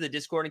drop a link to the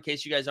Discord in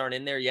case you guys aren't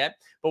in there yet.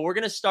 But we're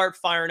gonna start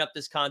firing up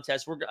this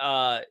contest.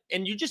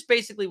 And you just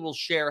basically will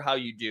share how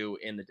you do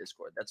in the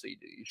Discord. That's what you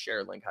do. You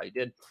share a link how you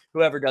did.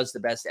 Whoever does the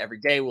best every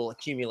day will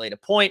accumulate a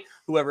point.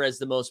 Whoever has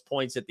the most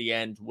points at the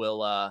end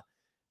will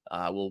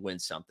win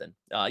something.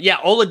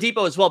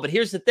 Oladipo as well. But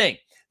here's the thing: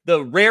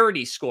 the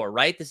rarity score,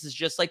 right? This is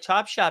just like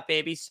Top Shot,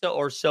 baby.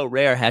 So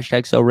rare.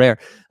 Hashtag so rare.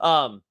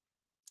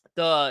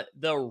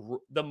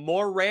 The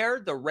more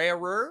rare, the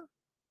rarer.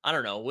 I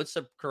don't know. What's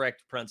the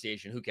correct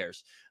pronunciation? Who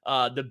cares?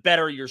 The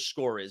better your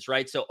score is,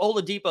 right? So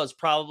Oladipo is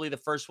probably the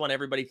first one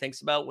everybody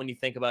thinks about when you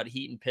think about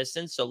Heat and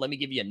Pistons. So let me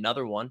give you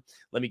another one.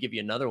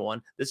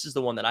 This is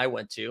the one that I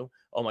went to.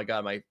 Oh my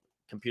God, my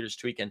computer's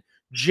tweaking.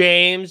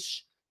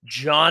 James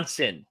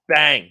Johnson.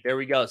 Bang. There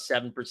we go.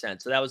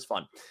 7%. So that was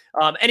fun.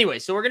 Anyway,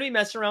 so we're going to be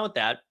messing around with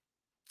that.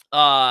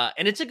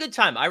 And it's a good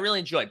time. I really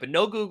enjoy it, but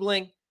no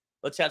Googling.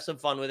 Let's have some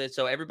fun with it.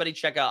 So everybody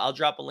check out, I'll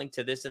drop a link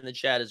to this in the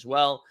chat as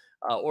well.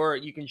 Or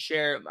you can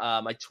share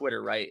my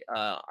Twitter, right?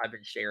 I've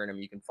been sharing them.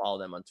 You can follow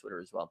them on Twitter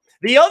as well.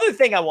 The other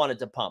thing I wanted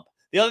to pump,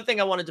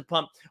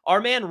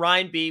 our man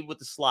Ryan B with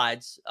the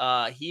slides.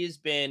 He has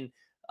been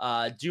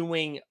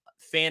doing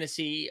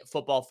fantasy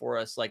football for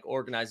us, like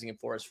organizing it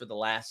for us for the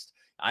last,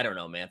 I don't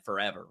know, man,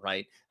 forever,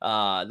 right?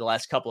 The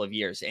last couple of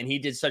years. And he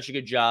did such a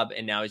good job.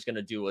 And now he's going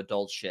to do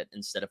adult shit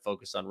instead of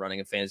focus on running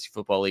a fantasy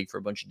football league for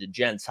a bunch of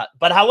degens.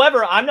 But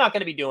however, I'm not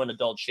going to be doing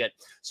adult shit.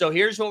 So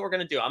here's what we're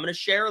going to do. I'm going to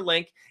share a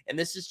link, and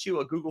this is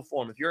to a Google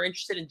form. If you're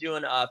interested in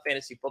doing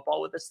fantasy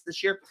football with us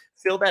this year,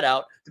 fill that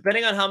out.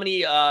 Depending on how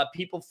many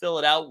people fill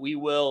it out, we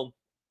will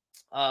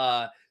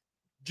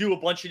do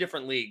a bunch of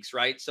different leagues,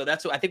 right? So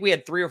that's what I think we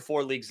had 3 or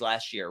 4 leagues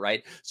last year,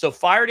 right? So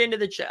fire it into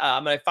the chat.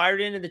 I'm going to fire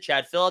it into the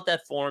chat. Fill out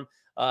that form.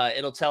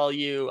 It'll tell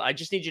you, I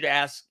just need you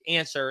to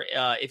answer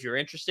if you're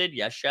interested.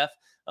 Yes, chef.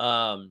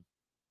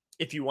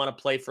 If you want to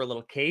play for a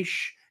little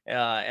cash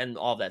and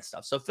all that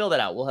stuff. So fill that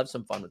out. We'll have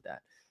some fun with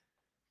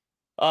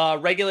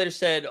that. Regulator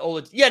said,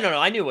 no,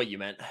 I knew what you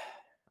meant.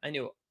 I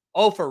knew.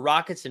 Oh, for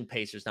Rockets and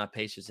Pacers, not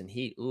Pacers and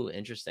Heat. Ooh,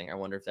 interesting. I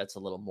wonder if that's a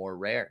little more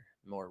rare.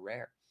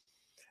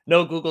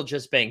 No Google,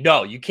 just Bing.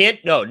 No, you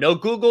can't. No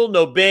Google,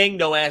 no Bing,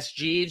 no Ask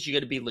Jeeves. You got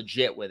to be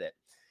legit with it.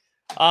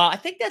 I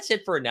think that's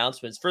it for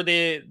announcements. For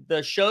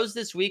the shows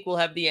this week, we'll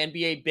have the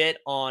NBA bit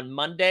on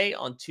Monday,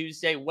 on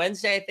Tuesday.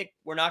 Wednesday, I think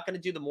we're not going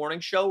to do the morning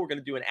show. We're going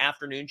to do an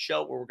afternoon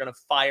show where we're going to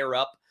fire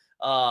up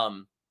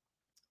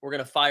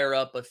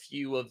a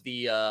few of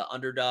the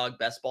underdog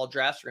best ball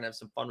drafts. We're going to have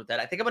some fun with that.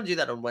 I think I'm going to do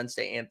that on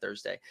Wednesday and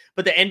Thursday.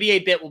 But the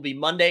NBA bit will be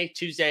Monday,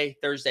 Tuesday,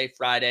 Thursday,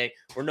 Friday.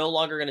 We're no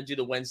longer going to do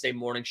the Wednesday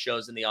morning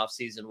shows in the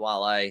offseason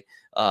while I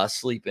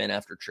sleep in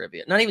after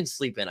trivia. Not even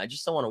sleep in. I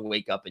just don't want to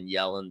wake up and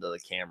yell into the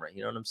camera.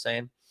 You know what I'm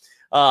saying?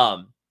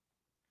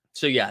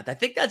 So yeah, I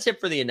think that's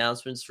it for the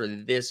announcements for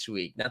this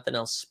week. Nothing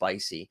else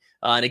spicy.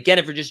 And again,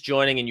 if you're just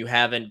joining and you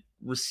haven't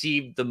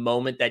received the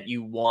moment that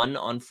you won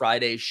on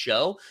Friday's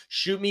show,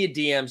 shoot me a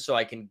DM so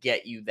I can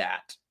get you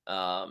that.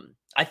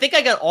 I think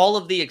I got all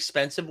of the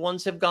expensive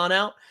ones have gone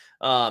out.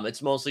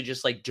 It's mostly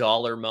just like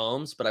dollar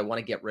moms, but I want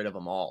to get rid of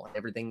them all.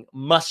 Everything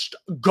must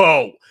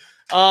go.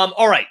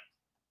 All right.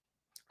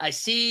 I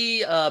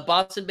see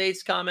Boston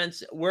Bates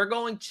comments. We're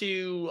going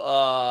to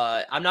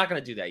I'm not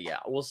going to do that yet.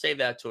 We'll save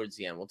that towards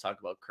the end. We'll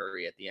talk about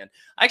Curry at the end.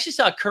 I actually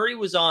saw Curry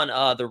was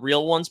on the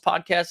Real Ones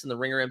podcast in the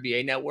Ringer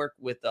NBA network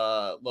with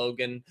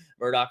Logan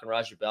Murdoch and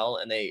Raja Bell.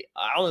 And I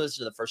only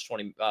listened to the first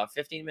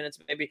 15 minutes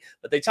maybe,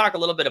 but they talk a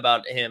little bit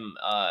about him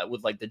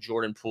with like the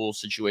Jordan Poole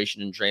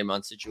situation and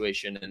Draymond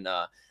situation. And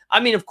I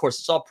mean, of course,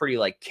 it's all pretty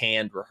like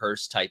canned,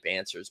 rehearsed type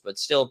answers, but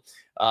still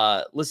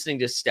listening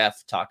to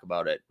Steph talk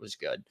about it was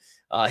good.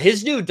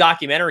 His new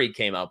documentary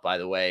came out, by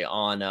the way,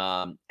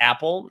 on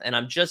Apple, and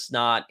I'm just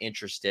not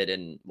interested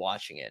in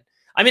watching it.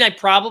 I mean, I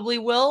probably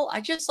will.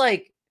 I just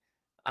like,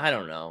 I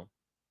don't know.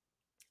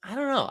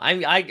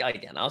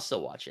 Again, I'll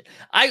still watch it.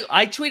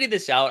 I tweeted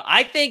this out.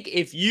 I think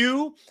if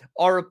you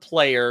are a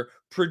player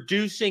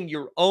producing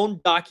your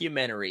own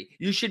documentary,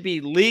 you should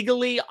be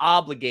legally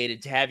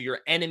obligated to have your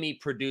enemy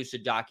produce a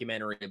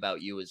documentary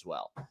about you as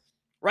well.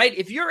 Right?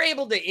 If you're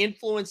able to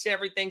influence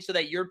everything so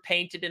that you're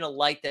painted in a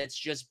light that's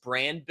just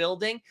brand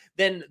building,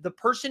 then the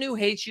person who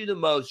hates you the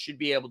most should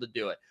be able to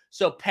do it.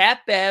 So Pat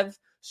Bev,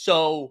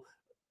 so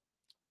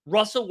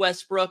Russell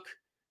Westbrook,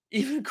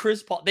 even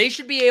Chris Paul, they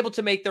should be able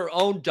to make their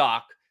own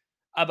doc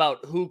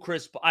about who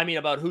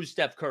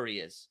Steph Curry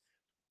is.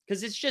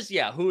 Because it's just,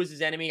 who is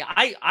his enemy?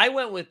 I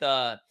went with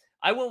Russ.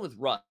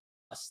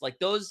 Like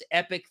those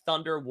epic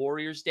Thunder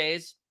Warriors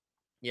days.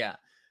 Yeah.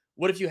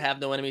 What if you have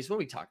no enemies? What are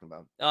we talking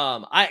about?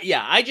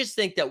 I just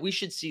think that we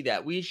should see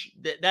that.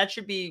 That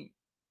should be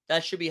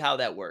how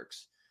that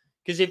works.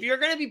 Because if you're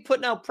going to be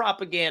putting out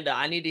propaganda,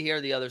 I need to hear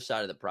the other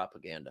side of the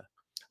propaganda.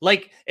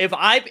 Like if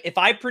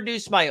I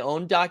produce my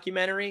own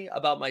documentary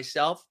about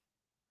myself,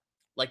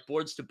 like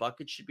Boards to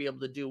Buckets should be able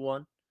to do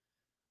one.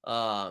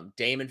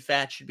 Damon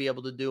Fat should be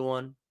able to do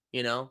one.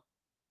 You know,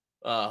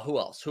 who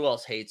else? Who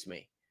else hates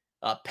me?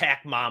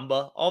 Pac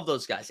Mamba. All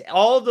those guys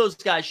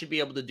should be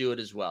able to do it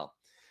as well.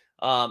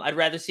 I'd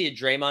rather see a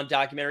Draymond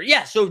documentary.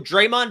 Yeah, so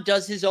Draymond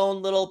does his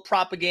own little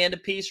propaganda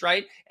piece,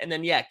 right? And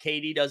then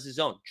KD does his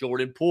own.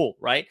 Jordan Poole,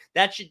 right?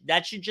 That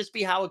should just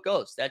be how it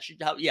goes.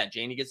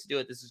 Janie gets to do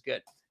it. This is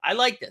good. I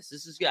like this.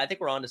 This is good. I think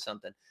we're on to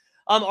something.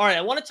 All right,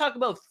 I want to talk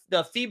about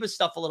the FIBA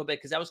stuff a little bit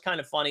because that was kind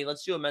of funny.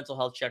 Let's do a mental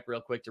health check real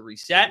quick to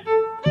reset.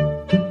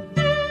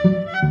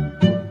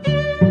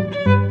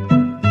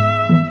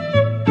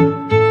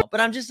 But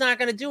I'm just not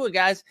going to do it,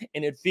 guys.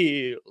 And it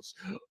feels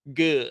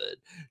good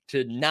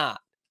to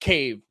not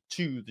cave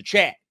to the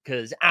chat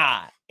because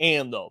I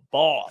am the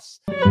boss.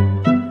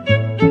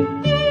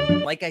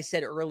 Like I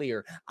said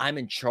earlier, I'm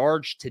in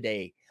charge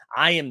today.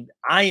 I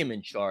am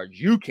in charge.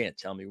 You can't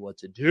tell me what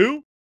to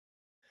do.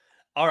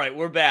 All right,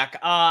 we're back.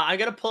 I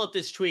got to pull up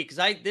this tweet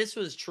because this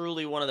was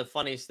truly one of the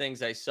funniest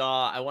things I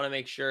saw. I want to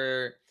make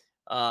sure.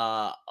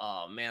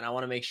 Oh man, I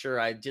want to make sure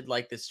I did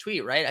like this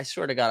tweet, right? I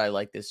swear to God, I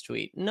like this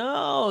tweet.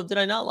 No, did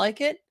I not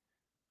like it?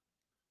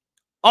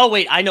 Oh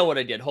wait, I know what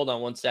I did. Hold on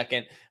one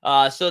second.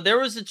 So there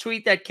was a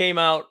tweet that came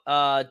out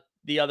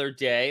the other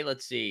day.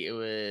 Let's see, it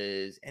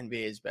was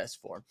NBA's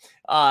best form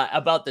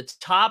about the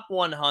top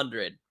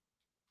 100,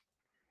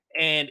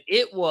 and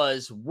it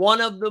was one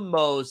of the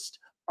most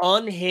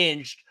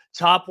unhinged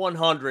top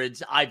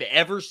 100s I've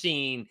ever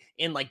seen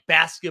in like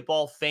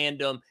basketball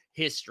fandom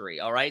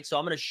history. All right. So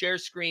I'm going to share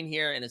screen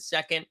here in a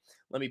second.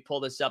 Let me pull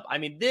this up. I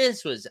mean,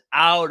 this was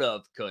out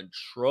of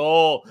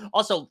control.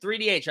 Also,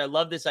 3DH, I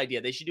love this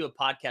idea. They should do a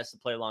podcast to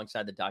play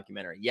alongside the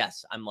documentary.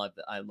 Yes, I love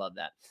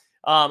that.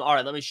 All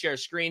right, let me share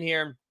screen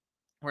here.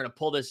 We're going to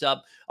pull this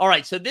up. All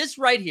right, so this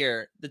right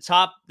here,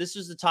 this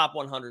is the top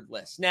 100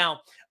 list. Now,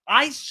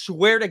 I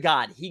swear to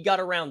God, he got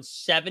around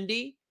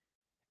 70.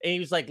 And he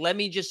was like, let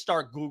me just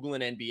start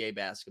Googling NBA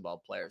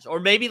basketball players. Or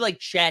maybe like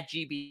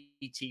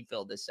ChatGPT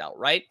filled this out,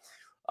 right?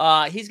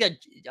 He's got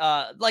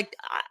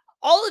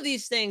all of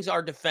these things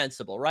are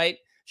defensible, right?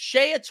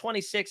 Shea at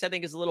 26, I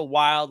think, is a little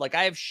wild. Like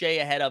I have Shea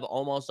ahead of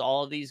almost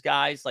all of these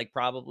guys, like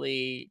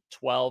probably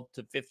 12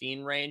 to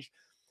 15 range.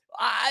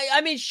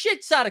 I mean,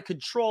 shit's out of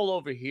control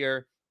over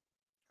here.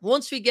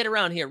 Once we get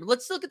around here,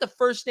 let's look at the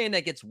first name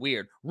that gets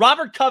weird.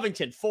 Robert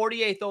Covington,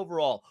 48th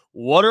overall.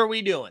 What are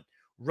we doing?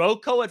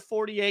 Rocco at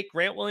 48,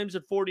 Grant Williams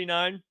at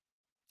 49.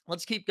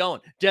 Let's keep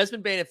going.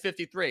 Desmond Bane at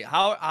 53.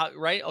 How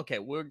right? Okay,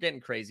 we're getting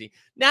crazy.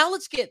 Now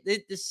let's get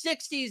the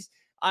 60s.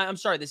 I'm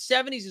sorry, the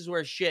 70s is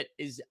where shit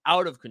is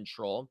out of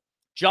control.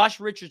 Josh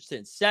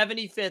Richardson,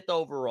 75th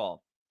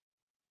overall.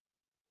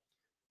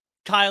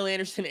 Kyle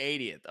Anderson,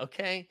 80th.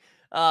 Okay.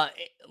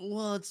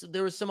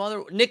 There was some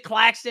other. Nick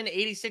Claxton,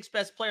 86th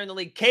best player in the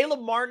league.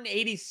 Caleb Martin,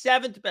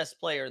 87th best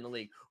player in the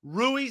league.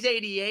 Ruiz,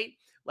 88.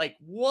 Like,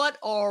 what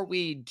are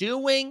we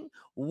doing?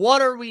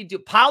 What are we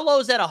doing?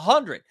 Paolo's at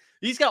 100.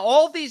 He's got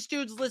all these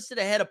dudes listed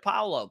ahead of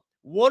Paolo.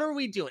 What are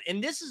we doing?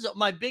 And this is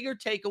my bigger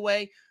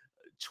takeaway.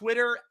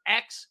 Twitter,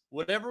 X,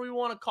 whatever we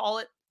want to call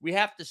it, we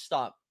have to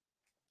stop.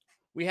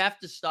 We have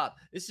to stop.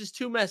 This is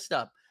too messed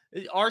up.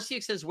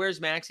 RCX says,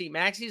 where's Maxey?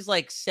 Maxey's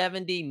like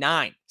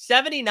 79.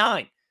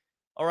 79.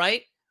 All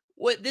right.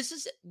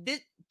 This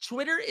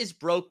Twitter is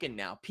broken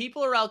now.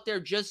 People are out there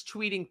just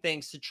tweeting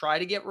things to try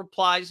to get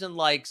replies and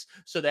likes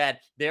so that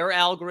their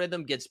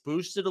algorithm gets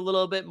boosted a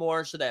little bit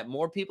more so that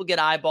more people get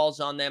eyeballs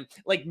on them.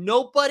 Like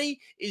nobody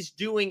is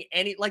doing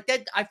any like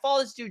that. I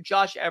follow this dude,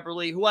 Josh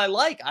Everly, who I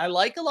like. I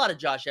like a lot of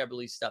Josh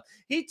Everly's stuff.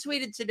 He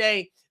tweeted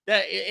today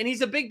that, and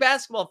he's a big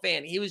basketball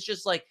fan. He was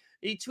just like,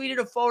 he tweeted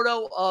a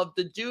photo of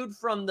the dude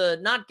from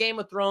not Game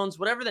of Thrones,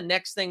 whatever the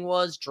next thing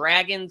was,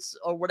 Dragons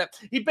or whatever.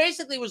 He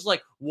basically was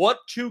like, what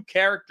two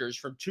characters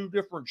from two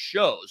different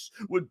shows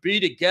would be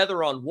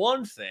together on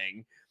one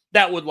thing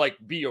that would like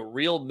be a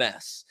real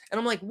mess? And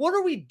I'm like, what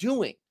are we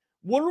doing?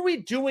 What are we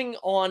doing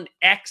on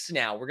X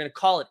now? We're going to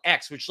call it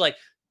X, which like,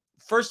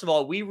 first of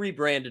all, we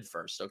rebranded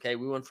first. Okay.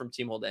 We went from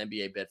Team Hold to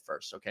NBA Bit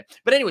first. Okay.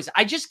 But anyways,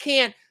 I just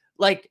can't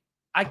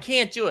I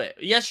can't do it.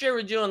 Yesterday we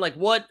were doing like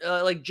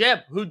Jeb,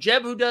 who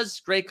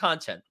does great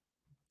content.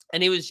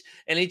 And it was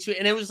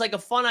like a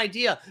fun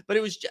idea, but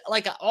it was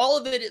like all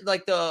of it,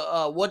 like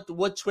the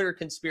what Twitter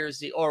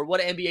conspiracy or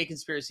what NBA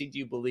conspiracy do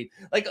you believe?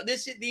 Like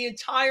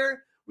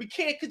we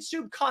can't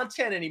consume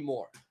content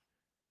anymore.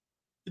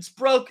 It's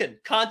broken.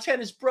 Content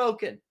is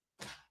broken.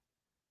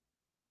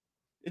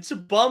 It's a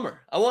bummer.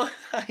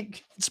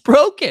 It's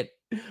broken.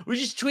 We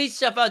just tweet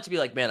stuff out to be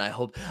like, man, I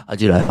hope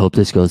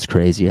this goes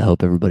crazy. I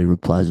hope everybody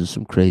replies with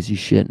some crazy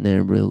shit and then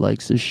everybody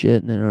likes this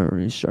shit and then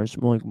everybody starts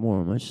like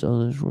more of my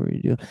stuff. That's what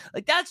you do.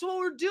 Like, that's what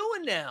we're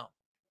doing now.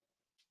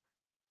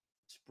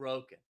 It's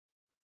broken.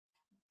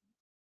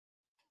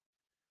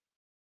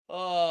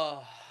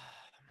 Oh,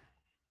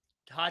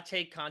 hot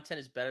take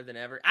content is better than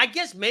ever. I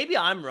guess maybe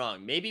I'm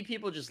wrong. Maybe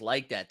people just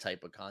like that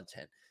type of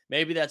content.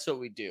 Maybe that's what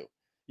we do.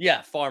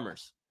 Yeah,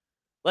 farmers.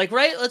 Like,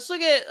 right? Let's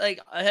look at, like,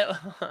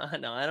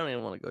 no, I don't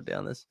even want to go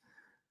down this.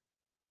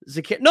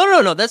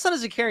 No. That's not a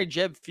Zakari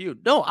Jeb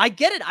feud. No, I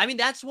get it. I mean,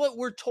 that's what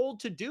we're told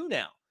to do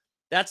now.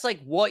 That's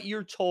like what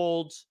you're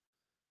told.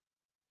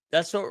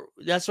 That's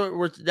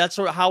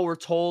how we're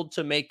told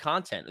to make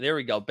content. There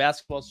we go.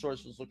 Basketball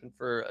Source was looking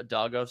for a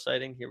doggo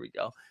sighting. Here we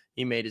go.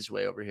 He made his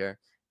way over here.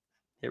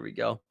 Here we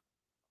go.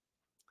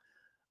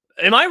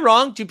 Am I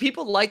wrong? Do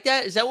people like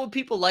that? Is that what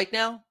people like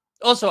now?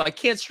 Also, I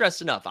can't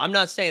stress enough. I'm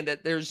not saying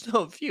that there's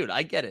no feud.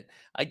 I get it.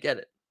 I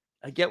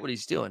get what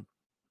he's doing.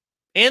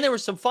 And there were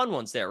some fun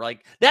ones there.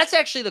 Like, that's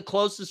actually the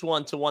closest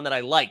one to one that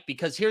I like,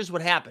 because here's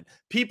what happened.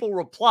 People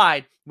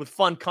replied with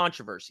fun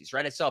controversies,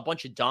 right? I saw a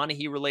bunch of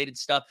Donahue related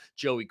stuff,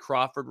 Joey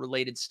Crawford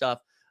related stuff.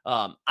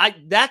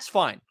 That's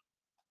fine.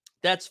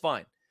 That's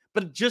fine.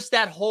 But just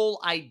that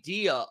whole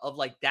idea of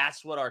like,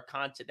 that's what our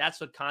content,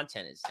 that's what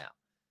content is now.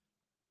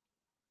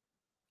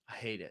 I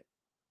hate it.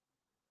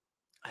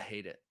 I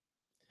hate it.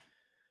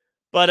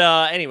 But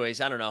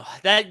anyways, I don't know.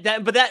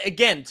 But that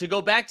again, to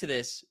go back to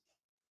this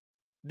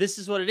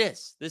is what it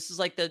is. This is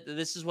like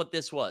this is what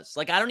this was.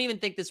 Like, I don't even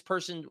think this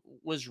person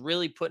was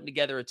really putting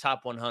together a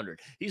top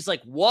 100. He's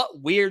like,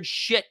 what weird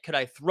shit could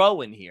I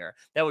throw in here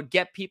that would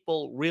get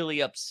people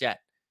really upset?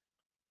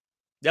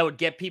 That would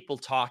get people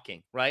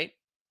talking, right?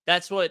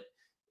 That's what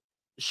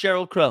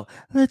Sheryl Crow.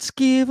 Let's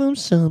give them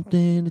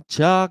something to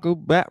talk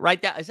about.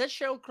 Right? Is that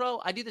Sheryl Crow?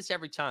 I do this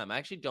every time. I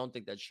actually don't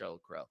think that's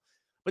Sheryl Crow.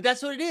 But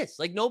that's what it is.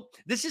 Like, nope,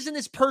 this isn't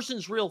this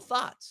person's real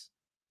thoughts.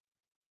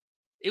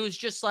 It was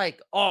just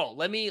like, oh,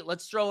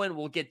 let's throw in,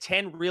 we'll get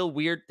 10 real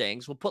weird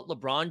things. We'll put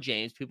LeBron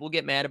James. People will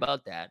get mad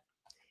about that.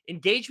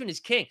 Engagement is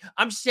king.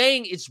 I'm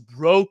saying it's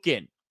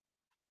broken.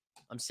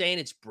 I'm saying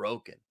it's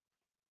broken.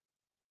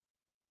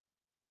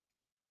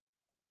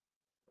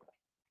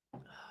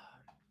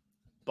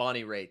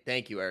 Bonnie Raitt.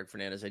 Thank you, Eric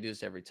Fernandez. I do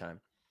this every time.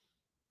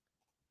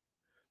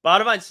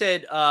 Bottom line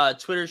said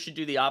Twitter should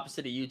do the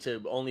opposite of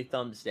YouTube. Only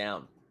thumbs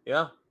down.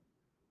 Yeah.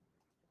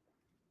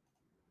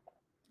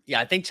 Yeah,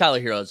 I think Tyler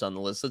Hero is on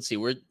the list. Let's see.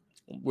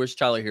 Where's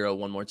Tyler Hero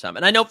one more time?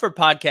 And I know for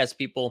podcast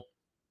people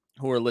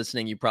who are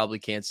listening, you probably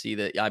can't see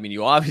that. I mean,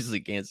 you obviously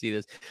can't see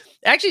this.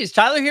 Actually, is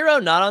Tyler Hero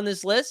not on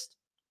this list?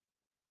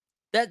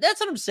 That's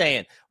what I'm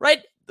saying,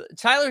 right?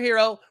 Tyler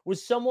Hero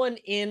was someone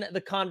in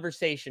the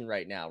conversation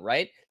right now,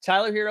 right?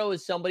 Tyler Hero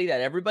is somebody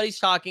that everybody's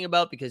talking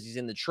about because he's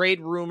in the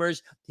trade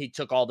rumors. He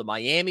took all the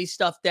Miami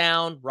stuff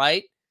down,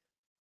 right?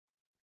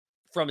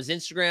 From his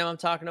Instagram, I'm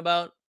talking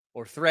about,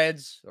 or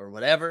Threads, or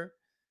whatever.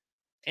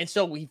 And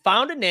so we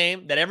found a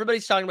name that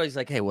everybody's talking about. He's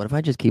like, hey, what if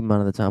I just keep him out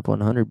of the top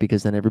 100?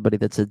 Because then everybody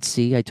that said,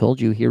 see, I told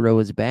you Hero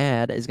is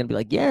bad is going to be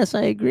like, yes,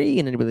 I agree.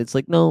 And anybody that's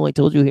like, no, I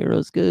told you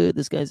Hero's good.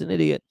 This guy's an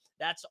idiot.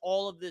 That's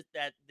all of this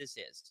that this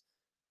is.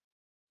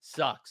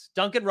 Sucks.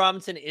 Duncan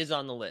Robinson is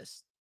on the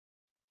list.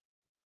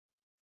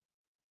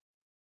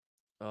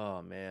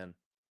 Oh, man.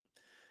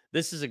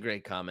 This is a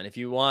great comment. If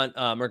you want,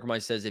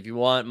 Merkermite says, if you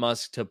want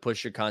Musk to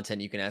push your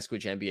content, you can ask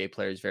which NBA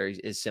player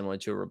is similar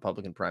to a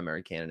Republican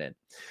primary candidate.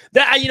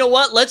 You know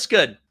what? Let's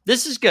good.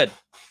 This is good.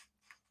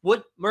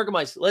 What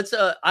Merkermite? Let's.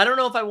 I don't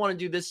know if I want to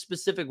do this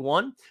specific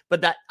one,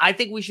 but that I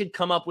think we should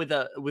come up with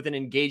an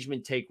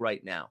engagement take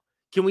right now.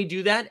 Can we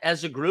do that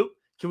as a group?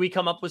 Can we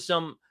come up with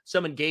some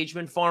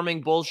engagement farming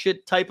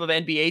bullshit type of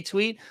NBA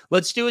tweet?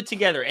 Let's do it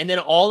together, and then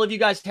all of you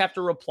guys have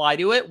to reply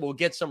to it. We'll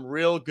get some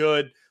real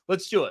good.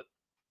 Let's do it.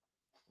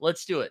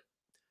 Let's do it.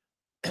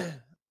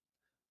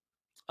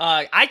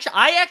 I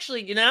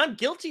actually, you know, I'm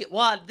guilty.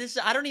 Well,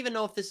 I don't even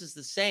know if this is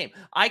the same.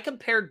 I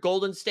compared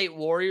Golden State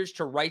Warriors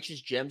to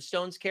Righteous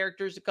Gemstones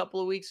characters a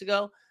couple of weeks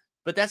ago,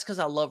 but that's because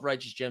I love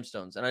Righteous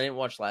Gemstones, and I didn't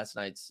watch last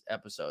night's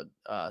episode,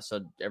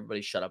 so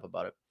everybody shut up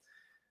about it.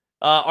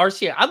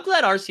 RCX, I'm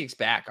glad RCX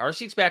back.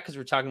 RCX back because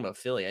we're talking about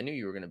Philly. I knew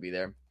you were going to be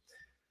there.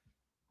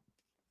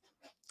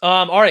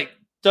 All right.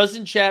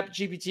 Doesn't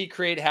ChatGPT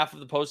create half of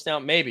the post now?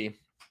 Maybe.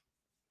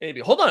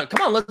 Hold on.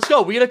 Come on. Let's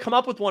go. We got to come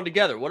up with one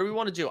together. What do we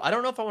want to do? I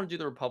don't know if I want to do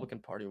the Republican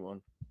Party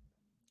one,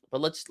 but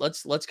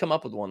let's come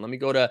up with one. Let me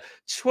go to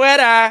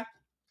Twitter,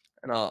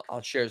 and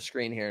I'll share the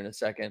screen here in a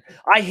second.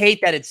 I hate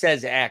that it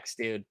says X,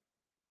 dude.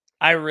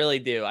 I really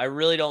do. I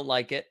really don't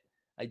like it.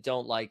 I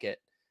don't like it.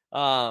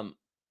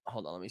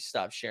 Hold on. Let me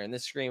stop sharing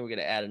this screen. We're going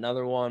to add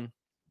another one.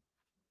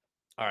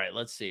 All right.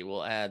 Let's see.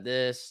 We'll add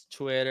this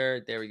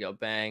Twitter. There we go.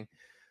 Bang.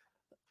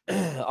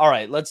 All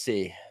right. Let's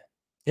see.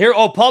 Here,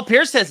 Paul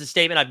Pierce has a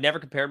statement. I've never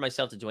compared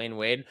myself to Dwayne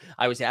Wade.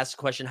 I was asked a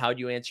question, how do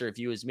you answer if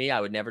you was me?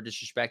 I would never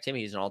disrespect him.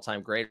 He's an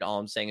all-time great. All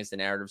I'm saying is the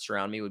narrative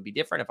surrounding me would be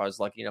different if I was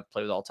lucky enough to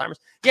play with all-timers.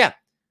 Yeah.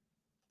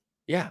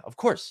 Yeah, of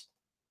course.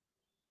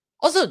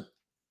 Also,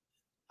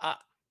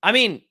 I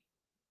mean,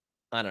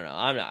 I don't know.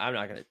 I'm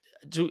not going to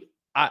do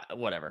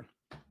whatever.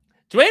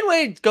 Dwayne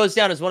Wade goes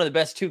down as one of the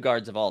best two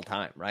guards of all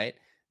time, right?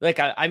 Like,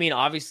 I mean,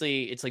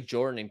 obviously it's like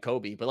Jordan and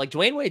Kobe, but like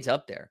Dwayne Wade's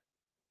up there.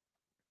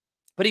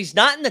 But he's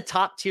not in the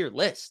top tier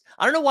list.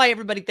 I don't know why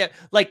everybody there,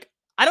 like,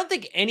 I don't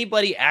think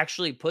anybody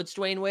actually puts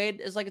Dwayne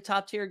Wade as like a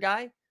top tier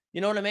guy.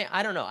 You know what I mean?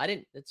 I don't know.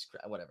 It's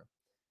whatever.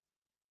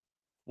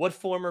 What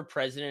former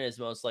president is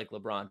most like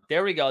LeBron?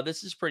 There we go.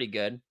 This is pretty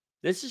good.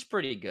 Let's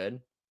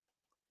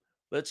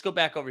go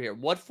back over here.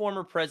 What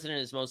former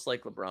president is most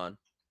like LeBron?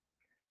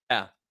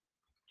 Yeah.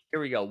 Here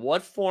we go.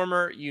 What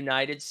former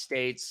United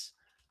States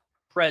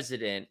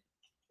president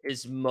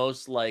is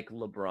most like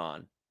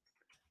LeBron?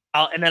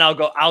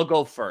 I'll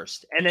go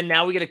first. And then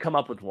now we got to come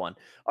up with one.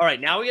 All right,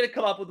 now we got to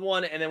come up with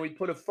one, and then we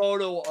put a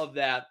photo of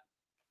that.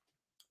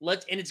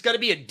 And it's got to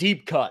be a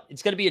deep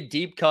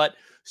cut.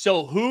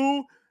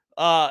 So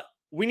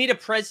we need a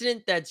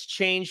president that's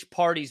changed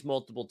parties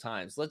multiple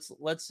times.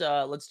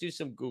 Let's do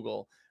some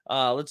Google.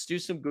 Let's do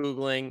some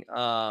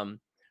Googling.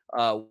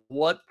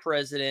 What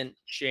president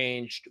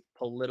changed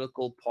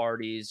political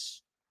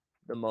parties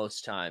the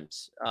most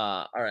times?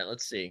 All right,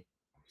 let's see.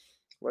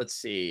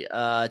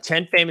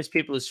 10 famous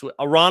people who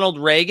Ronald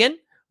Reagan.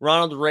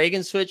 Ronald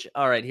Reagan switch.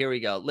 All right, here we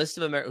go. List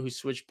of Americans who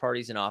switched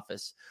parties in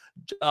office.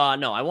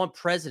 No, I want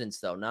presidents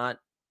though, not.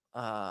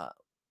 Oh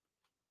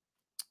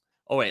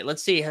wait,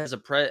 let's see. Has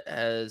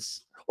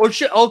or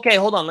should okay?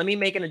 Hold on. Let me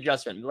make an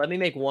adjustment. Let me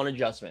make one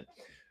adjustment.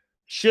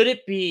 Should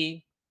it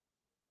be?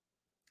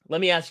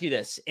 Let me ask you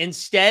this: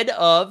 instead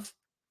of,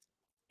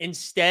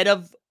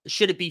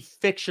 should it be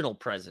fictional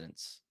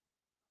presidents?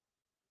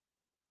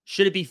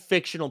 Should it be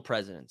fictional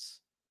presidents,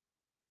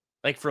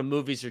 like from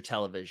movies or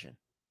television?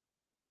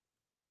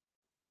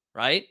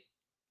 Right?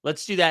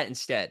 Let's do that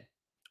instead.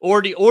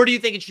 Or do you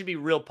think it should be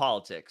real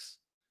politics?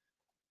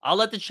 I'll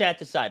let the chat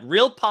decide.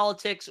 Real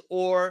politics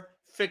or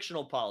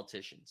fictional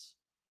politicians?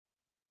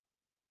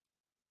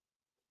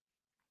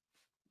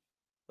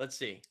 Let's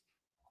see.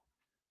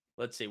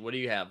 Let's see. What do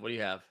you have? What do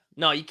you have?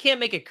 No, you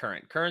can't make it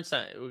current. Current's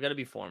not, we got to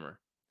be former.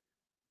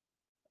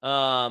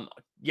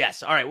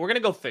 Yes. All right. We're gonna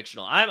go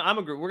fictional. I'm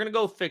agree. We're gonna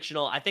go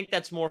fictional. I think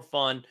that's more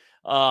fun.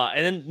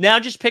 And then now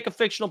just pick a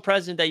fictional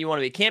president that you want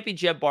to be. It can't be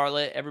Jeb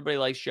Bartlett. Everybody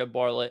likes Jeb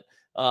Bartlett.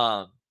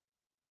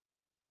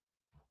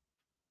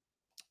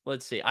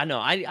 Let's see. I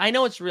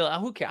know it's real.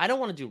 Who cares? I don't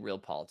want to do real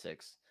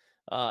politics.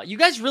 You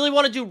guys really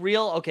want to do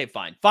real? Okay,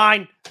 fine.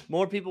 Fine.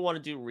 More people want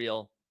to do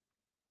real.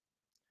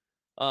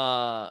 Who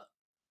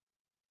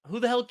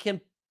the hell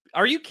can?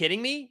 Are you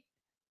kidding me?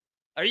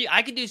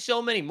 I could do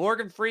so many.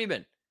 Morgan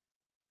Freeman.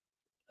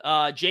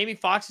 Jamie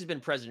Foxx has been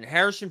president.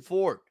 Harrison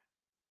Ford.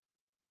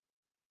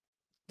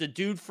 The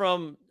dude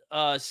from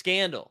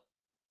Scandal.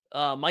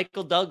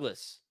 Michael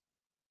Douglas.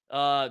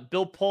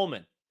 Bill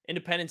Pullman.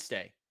 Independence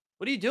Day.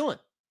 What are you doing?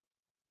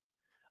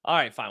 All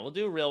right, fine. We'll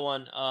do a real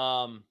one.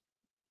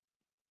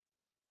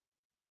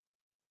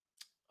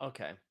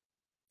 Okay.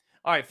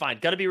 All right, fine.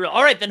 Got to be real.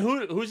 All right, then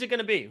who's it going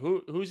to be?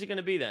 Who's it going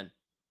to be then?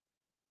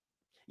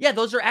 Yeah,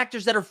 those are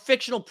actors that are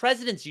fictional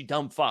presidents, you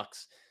dumb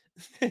fucks.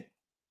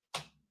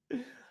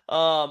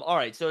 All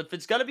right, so if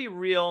it's going to be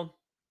real.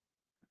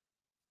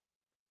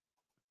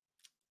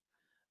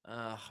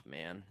 Oh,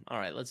 man. All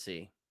right, let's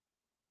see.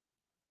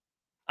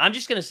 I'm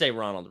just going to say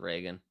Ronald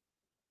Reagan.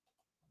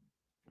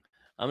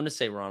 I'm going to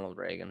say Ronald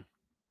Reagan.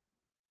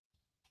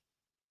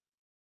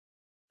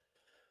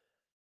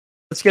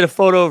 Let's get a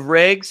photo of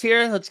Reags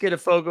here. Let's get a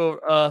photo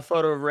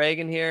of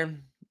Reagan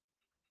here.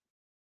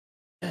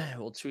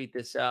 We'll tweet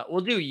this out.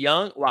 We'll do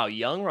young. Wow,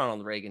 young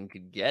Ronald Reagan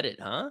could get it,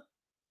 huh?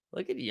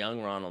 Look at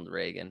young Ronald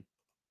Reagan.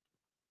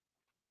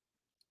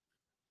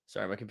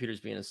 Sorry, my computer's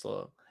being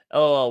slow.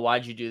 Oh,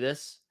 why'd you do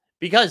this?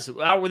 Because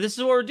this is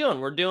what we're doing.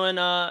 We're doing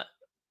that.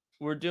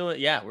 What do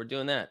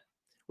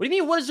you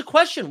mean? What is the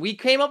question? We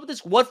came up with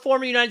this. What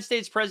former United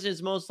States president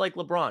is most like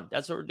LeBron?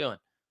 That's what we're doing.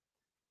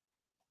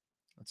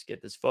 Let's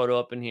get this photo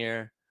up in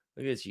here.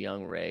 Look at this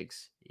young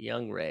Regs.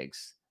 Young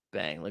Regs.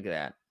 Bang. Look at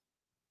that.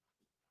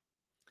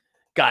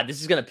 God,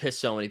 this is going to piss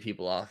so many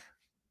people off.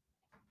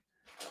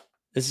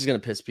 This is going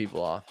to piss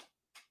people off.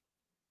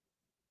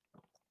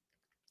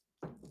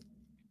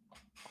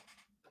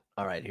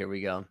 All right, here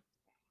we go.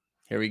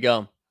 Here we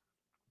go.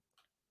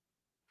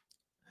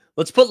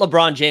 Let's put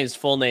LeBron James'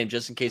 full name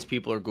just in case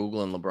people are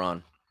Googling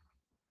LeBron.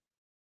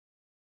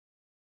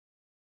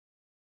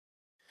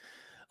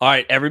 All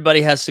right,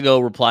 everybody has to go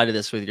reply to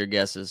this with your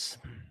guesses.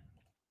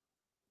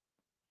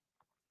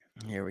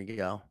 Here we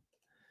go.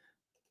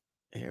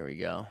 Here we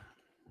go.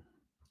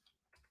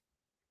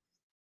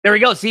 There we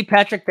go. See,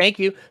 Patrick, thank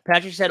you.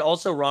 Patrick said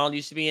also Ronald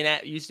used to be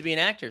an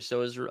actor.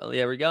 So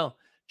there we go.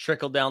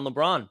 Trickle down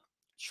LeBron.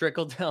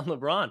 Trickle down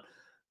LeBron.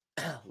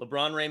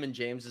 LeBron Raymond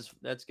James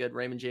that's good.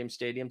 Raymond James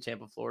Stadium,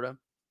 Tampa, Florida.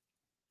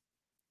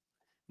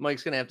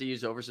 Mike's gonna have to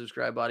use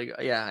oversubscribe body.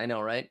 Yeah, I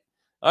know, right?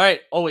 All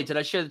right. Oh wait, did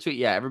I share the tweet?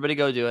 Yeah, everybody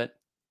go do it.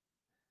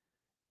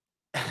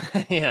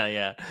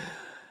 yeah.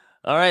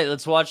 All right,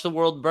 let's watch the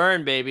world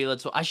burn, baby.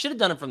 I should have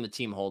done it from the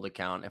Team Hold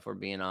account, if we're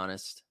being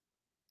honest.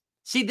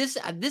 See,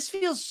 this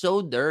feels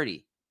so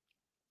dirty.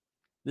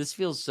 This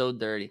feels so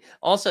dirty.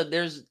 Also,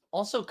 there's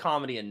also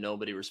comedy and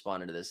nobody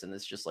responded to this, and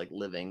it's just like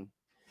living,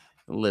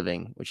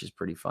 which is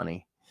pretty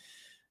funny.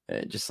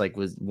 Just like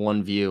with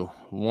one view.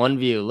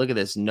 Look at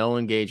this. No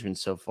engagement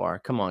so far.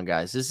 Come on,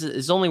 guys.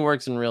 This only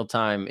works in real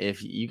time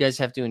if you guys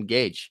have to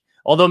engage.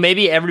 Although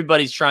maybe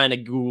everybody's trying to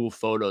Google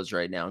photos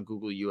right now and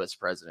Google U.S.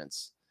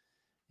 presidents.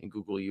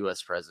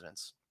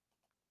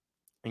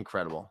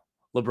 Incredible.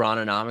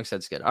 LeBronomics.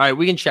 That's good. All right,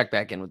 we can check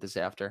back in with this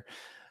after.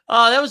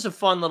 That was a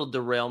fun little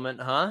derailment,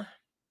 huh?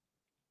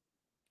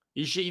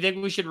 You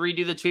think we should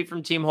redo the tweet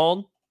from Team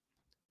Hold?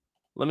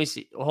 Let me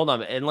see. Hold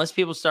on. Unless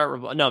people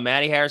start. No,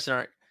 Maddie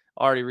Harrison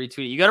already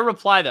retweeted. You got to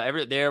reply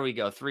though. There we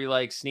go. 3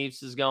 likes.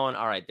 Sneeps is going.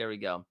 All right, there we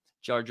go.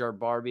 Jar Jar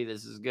Barbie.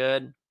 This is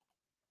good.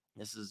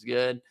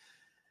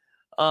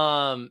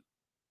 Abe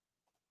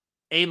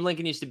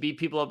Lincoln used to beat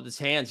people up with his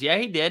hands. Yeah,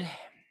 he did.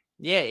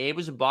 Yeah, Abe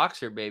was a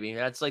boxer, baby.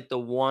 That's like the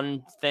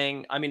one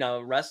thing. I mean,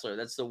 a wrestler.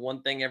 That's the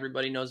one thing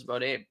everybody knows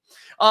about Abe.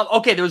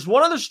 Okay, there was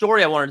one other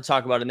story I wanted to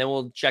talk about, and then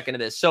we'll check into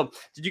this. So,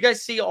 did you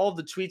guys see all of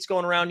the tweets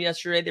going around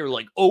yesterday? They were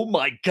like, "Oh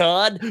my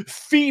God,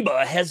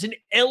 FIBA has an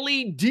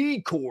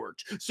LED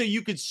court, so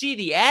you could see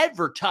the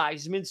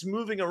advertisements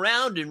moving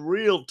around in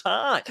real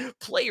time.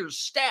 Players'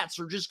 stats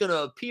are just going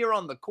to appear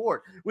on the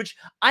court," which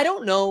I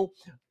don't know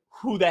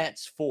who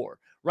that's for.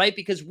 Right?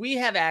 Because we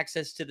have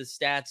access to the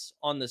stats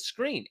on the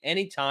screen.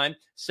 Anytime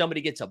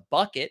somebody gets a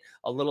bucket,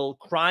 a little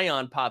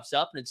cryon pops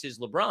up and it says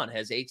LeBron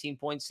has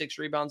 18.6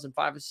 rebounds and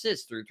 5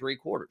 assists through 3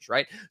 quarters,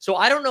 right? So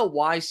I don't know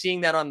why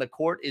seeing that on the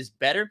court is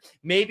better.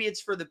 Maybe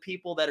it's for the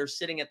people that are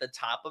sitting at the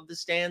top of the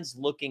stands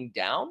looking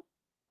down.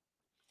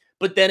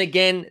 But then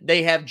again,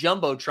 they have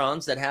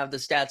jumbotrons that have the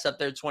stats up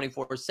there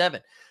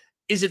 24/7.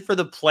 Is it for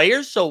the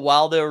players? So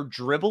while they're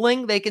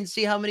dribbling, they can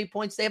see how many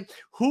points they have?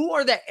 Who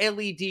are the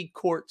LED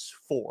courts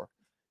for?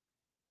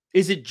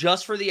 Is it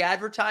just for the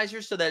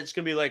advertisers so that it's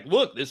going to be like,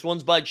 look, this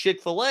one's by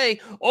Chick-fil-A.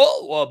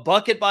 Oh, a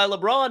bucket by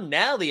LeBron.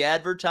 Now the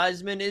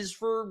advertisement is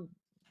for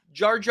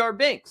Jar Jar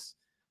Binks.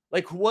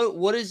 Like,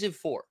 what is it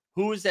for?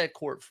 Who is that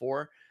court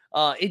for?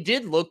 It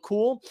did look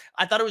cool.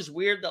 I thought it was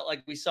weird that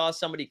like we saw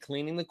somebody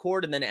cleaning the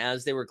court, and then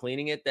as they were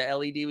cleaning it, the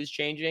LED was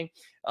changing.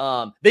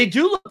 They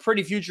do look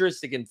pretty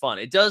futuristic and fun.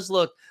 It does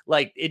look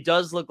like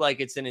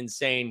it's an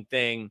insane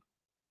thing.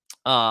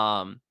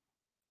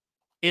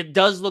 It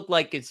does look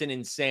like it's an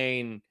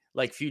insane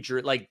like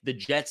future, like the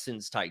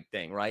Jetsons type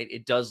thing, right?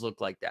 It does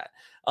look like that.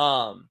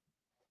 All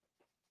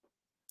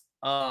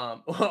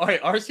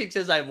right. RC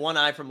says I have one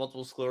eye for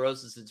multiple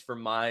sclerosis. It's for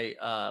my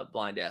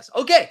blind ass.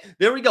 Okay,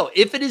 there we go.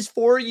 If it is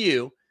for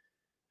you,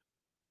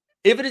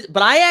 if it is,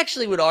 but I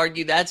actually would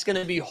argue that's going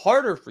to be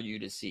harder for you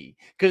to see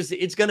because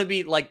it's going to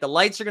be like the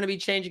lights are going to be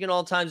changing at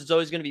all times. It's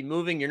always going to be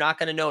moving. You're not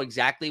going to know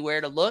exactly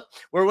where to look.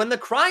 Where when the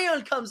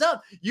cryon comes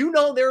up, you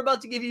know they're about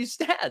to give you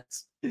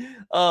stats.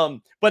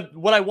 But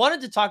what I wanted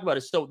to talk about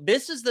is, so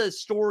this is the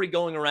story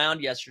going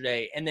around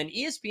yesterday, and then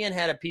ESPN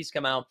had a piece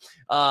come out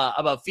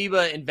about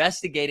FIBA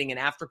investigating an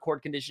after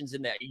court conditions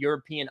in the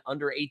European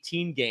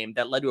under-18 game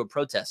that led to a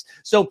protest.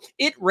 So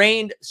it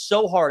rained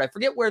so hard. I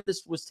forget where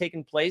this was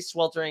taking place,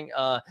 sweltering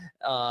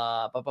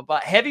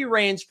heavy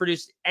rains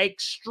produced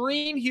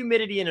extreme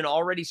humidity in an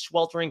already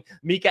sweltering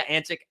Mika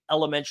Antic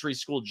Elementary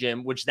School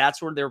gym, which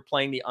that's where they were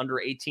playing the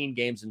under-18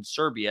 games in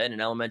Serbia in an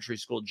elementary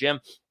school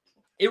gym.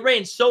 It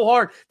rained so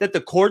hard that the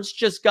courts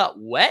just got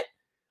wet.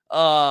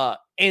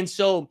 And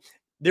so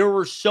there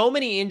were so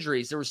many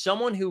injuries. There was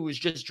someone who was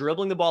just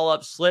dribbling the ball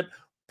up, slipped,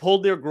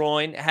 pulled their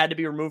groin, had to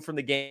be removed from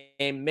the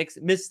game,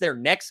 missed their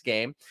next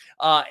game.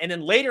 And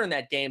then later in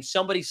that game,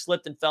 somebody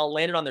slipped and fell,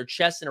 landed on their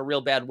chest in a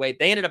real bad way.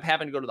 They ended up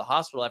having to go to the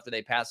hospital after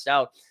they passed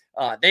out.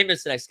 They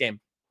missed the next game.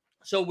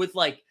 So with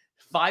like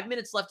 5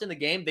 minutes left in the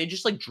game, they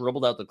just like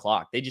dribbled out the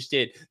clock. They just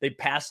did. They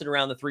passed it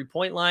around the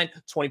 3-point line,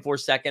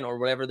 24-second or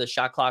whatever the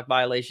shot clock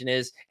violation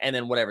is, and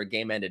then whatever,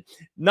 game ended.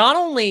 Not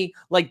only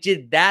like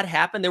did that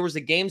happen, there was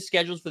a game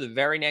scheduled for the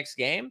very next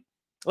game.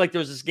 Like there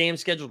was this game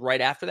scheduled right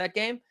after that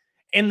game,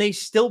 and they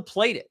still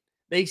played it.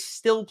 They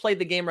still played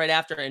the game right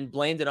after and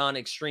blamed it on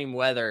extreme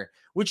weather,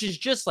 which is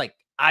just like,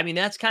 I mean,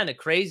 that's kind of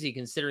crazy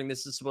considering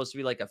this is supposed to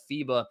be like a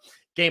FIBA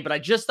game. But I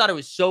just thought it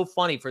was so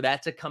funny for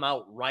that to come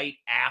out right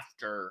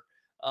after.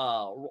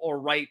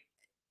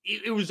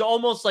 It was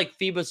almost like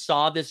FIBA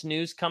saw this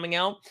news coming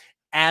out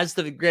as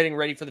they're getting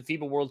ready for the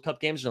FIBA World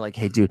Cup games. They're like,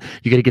 hey, dude,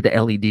 you got to get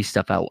the LED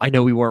stuff out. I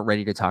know we weren't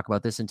ready to talk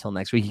about this until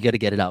next week. You got to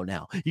get it out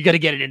now. You got to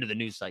get it into the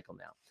news cycle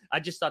now. I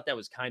just thought that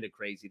was kind of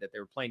crazy that they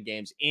were playing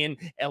games in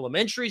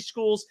elementary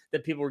schools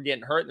that people were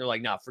getting hurt. And they're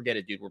like, nah, forget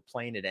it, dude. We're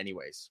playing it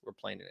anyways.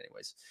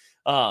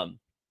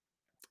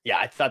 Yeah,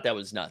 I thought that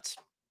was nuts.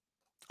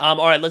 All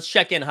right, let's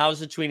check in.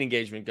 How's the tweet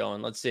engagement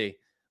going? Let's see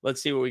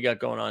what we got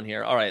going on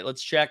here. All right,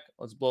 let's check.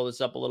 Let's blow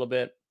this up a little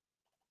bit.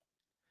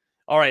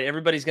 All right,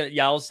 everybody's going to,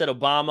 Yael said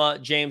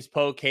Obama, James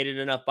Polk hated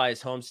enough by his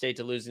home state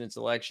to lose in its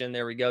election.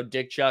 There we go.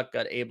 Dick Chuck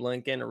got Abe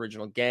Lincoln,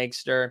 original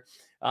gangster.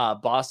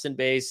 Boston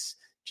base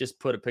just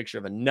put a picture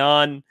of a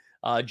nun.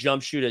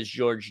 Jump shoot as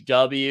George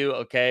W.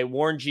 Okay.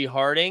 Warren G.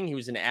 Harding, he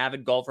was an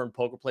avid golfer and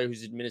poker player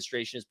whose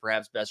administration is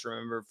perhaps best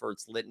remembered for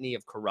its litany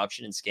of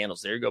corruption and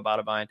scandals. There you go,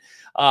 Badavine.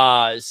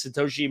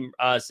 Satoshi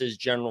says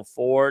General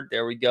Ford.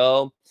 There we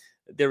go.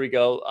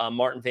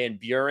 Martin Van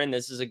Buren.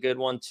 This is a good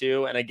one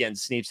too. And again,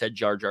 Sneep said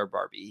Jar Jar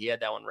Barbie. He had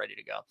that one ready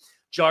to go.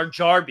 Jar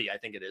Jarby, I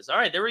think it is. All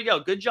right, there we go.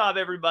 Good job,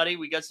 everybody.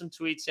 We got some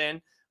tweets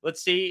in.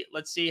 Let's see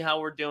how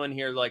we're doing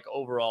here. Like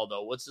overall,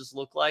 though, what's this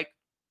look like?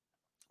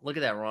 Look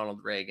at that,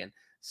 Ronald Reagan.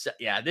 So,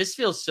 yeah, this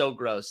feels so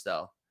gross,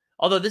 though.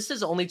 Although this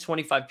is only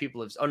 25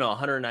 people.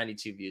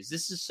 192 views.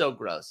 This is so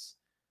gross.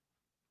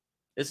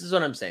 This is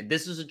what I'm saying.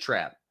 This is a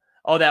trap.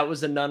 Oh, that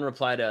was a nun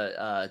reply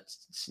to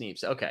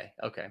Sneeps. Okay.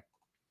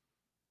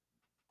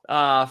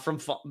 From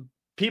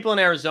people in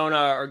Arizona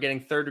are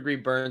getting third-degree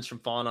burns from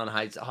falling on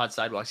hot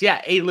sidewalks.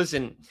 Yeah, hey,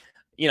 listen,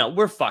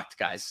 we're fucked,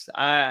 guys.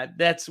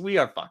 We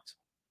are fucked.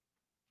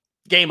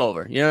 Game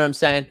over. You know what I'm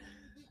saying?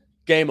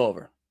 Game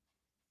over.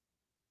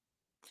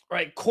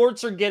 Right.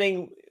 Courts are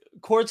getting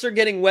courts are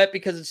getting wet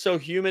because it's so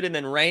humid and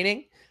then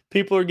raining.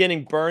 People are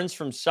getting burns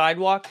from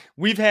sidewalk.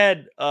 We've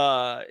had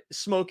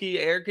smoky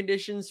air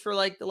conditions for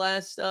like the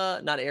last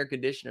not air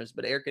conditioners,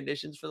 but air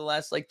conditions for the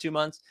last like 2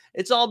 months.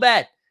 It's all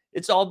bad.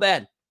 It's all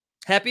bad.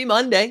 Happy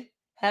Monday.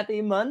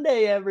 Happy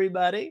Monday,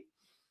 everybody.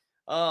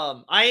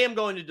 I am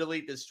going to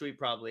delete this tweet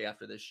probably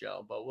after this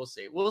show, but we'll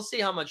see. We'll see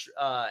how much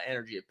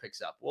energy it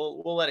picks up.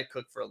 We'll let it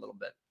cook for a little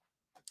bit.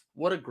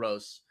 What a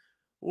gross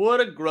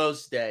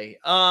day.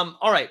 All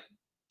right.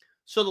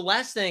 So the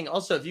last thing,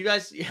 also, if you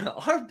guys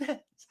are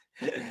bets,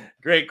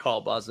 great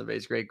call, Boston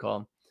Base, great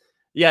call.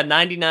 Yeah,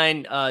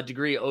 99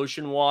 degree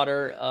ocean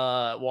water,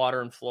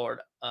 water in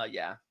Florida.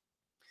 Yeah,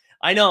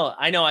 I know.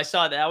 I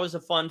saw that. That was a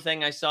fun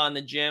thing I saw in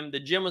the gym.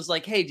 The gym was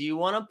like, hey, do you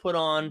want to put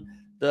on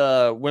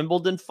the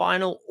Wimbledon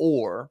final,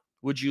 or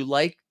would you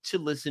like to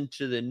listen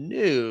to the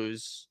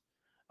news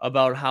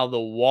about how the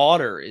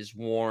water is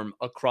warm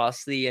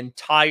across the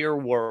entire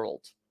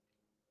world?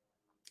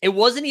 It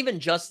wasn't even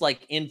just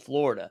like in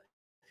Florida,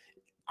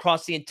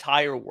 across the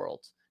entire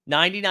world.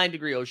 99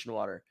 degree ocean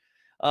water.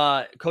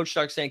 Coach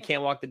Stark saying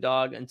can't walk the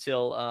dog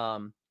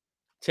until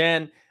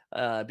 10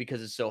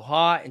 because it's so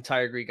hot.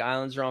 Entire Greek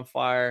islands are on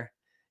fire.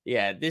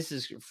 Yeah, this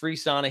is free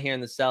sauna here in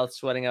the South,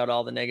 sweating out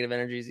all the negative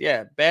energies.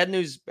 Yeah, bad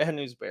news,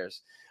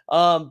 Bears.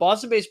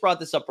 Boston Base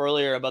brought this up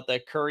earlier about the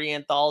Curry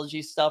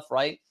anthology stuff,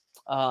 right?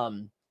 I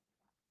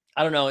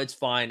don't know. It's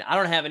fine. I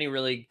don't have any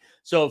really.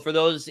 So for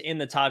those in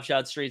the Top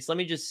Shot streets, let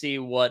me just see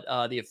what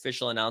the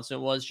official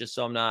announcement was, just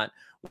so I'm not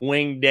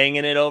wing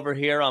danging it over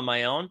here on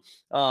my own.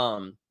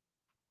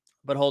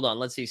 But hold on.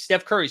 Let's see.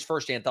 Steph Curry's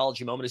first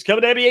anthology moment is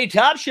coming to NBA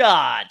Top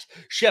Shot.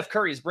 Chef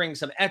Curry is bringing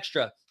some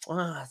extra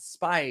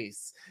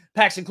spice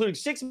packs, including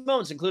 6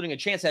 moments, including a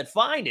chance at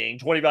finding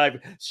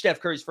 25 Steph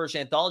Curry's first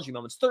anthology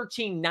moments,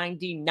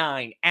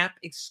 $13.99 app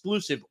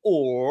exclusive,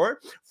 or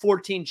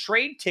 14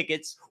 trade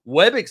tickets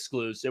web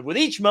exclusive, with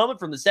each moment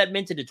from the set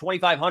minted to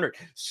 2,500.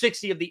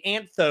 60 of the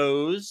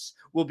anthos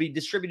will be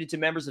distributed to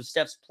members of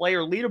Steph's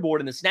player leaderboard,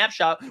 and the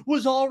snapshot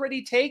was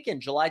already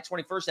taken July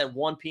 21st at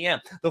 1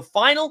 p.m. The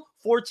final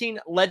 14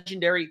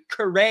 legendary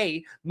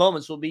Curry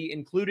moments will be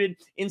included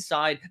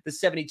inside the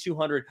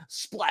 7,200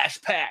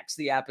 splash packs,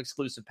 the app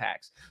exclusive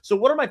packs. So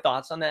what are my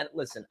thoughts on that?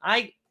 Listen,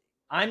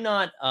 I'm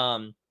not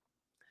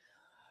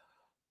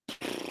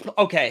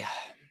okay.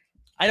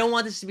 I don't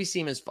want this to be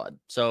seen as fun,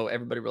 so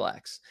everybody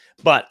relax.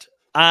 But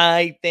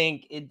I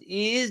think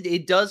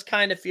it does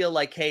kind of feel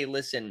like, hey,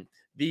 listen,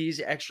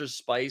 these extra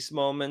spice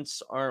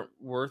moments aren't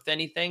worth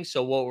anything.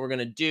 So what we're going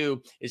to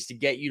do is to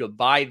get you to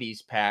buy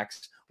these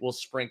packs, we'll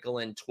sprinkle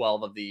in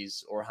 12 of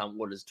these, or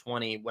what is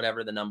 20,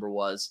 whatever the number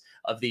was,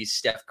 of these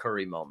Steph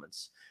Curry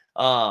moments.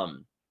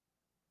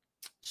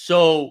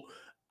 So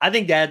I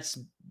think that's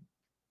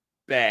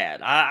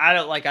bad. I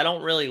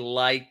don't really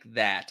like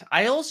that.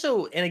 I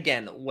also, and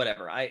again,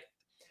 whatever,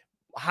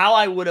 how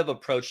I would have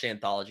approached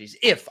anthologies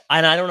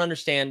and I don't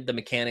understand the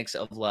mechanics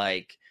of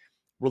like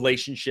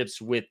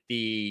relationships with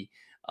the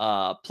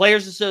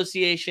players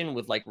association,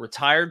 with like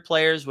retired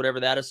players, whatever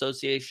that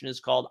association is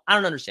called. I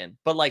don't understand.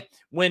 But like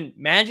when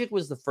Magic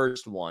was the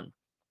first one,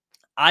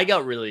 I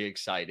got really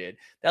excited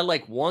that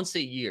like once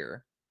a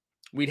year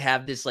we'd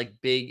have this like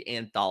big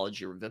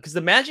anthology reveal, because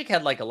the Magic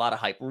had like a lot of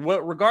hype,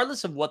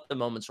 regardless of what the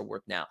moments are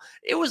worth now.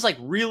 It was like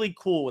really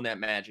cool when that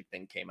Magic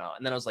thing came out.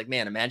 And then I was like,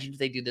 man, imagine if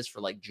they do this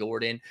for like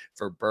Jordan,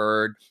 for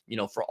Bird,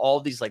 for all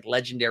these like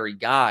legendary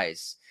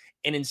guys.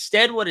 And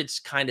instead, what it's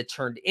kind of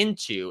turned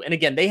into, and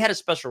again, they had a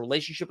special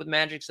relationship with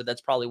Magic, so that's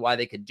probably why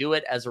they could do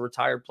it as a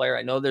retired player.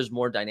 I know there's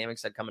more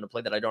dynamics that come into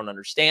play that I don't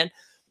understand,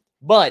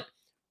 but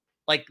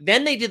like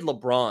then they did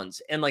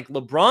LeBron's, and like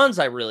LeBron's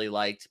I really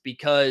liked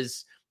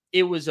because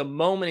it was a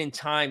moment in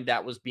time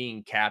that was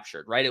being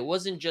captured, right? It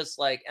wasn't just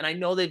like, and I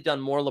know they've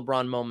done more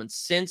LeBron moments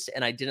since,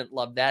 and I didn't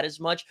love that as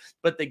much,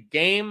 but the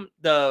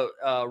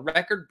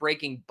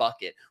record-breaking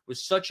bucket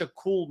was such a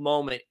cool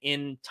moment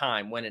in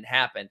time when it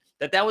happened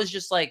that was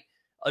just like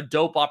a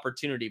dope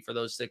opportunity for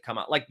those to come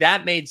out. Like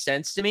that made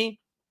sense to me.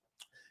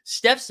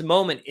 Steph's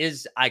moment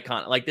is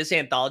iconic. Like this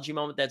anthology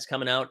moment that's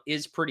coming out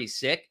is pretty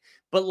sick,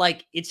 but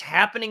like it's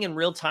happening in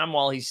real time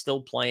while he's still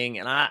playing.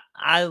 And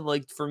I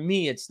like, for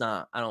me, it's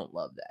not, I don't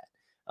love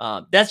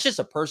that. That's just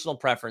a personal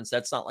preference.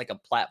 That's not like a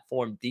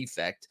platform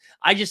defect.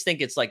 I just think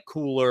it's like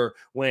cooler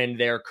when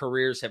their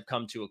careers have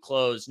come to a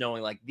close,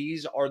 knowing like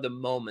these are the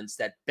moments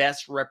that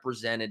best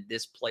represented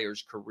this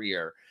player's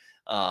career.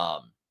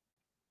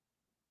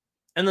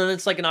 And then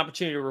it's like an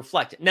opportunity to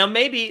reflect. Now,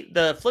 maybe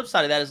the flip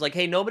side of that is like,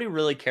 hey, nobody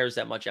really cares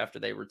that much after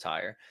they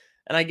retire.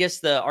 And I guess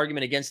the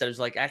argument against that is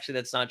like, actually,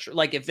 that's not true.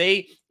 Like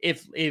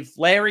if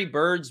Larry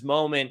Bird's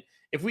moment,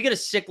 if we get a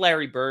sick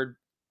Larry Bird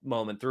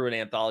moment through an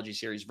anthology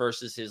series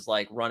versus his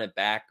like run it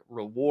back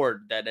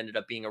reward that ended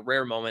up being a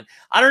rare moment,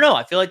 I don't know.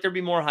 I feel like there'd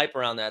be more hype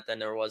around that than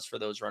there was for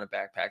those run it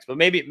back packs. But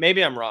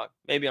maybe I'm wrong.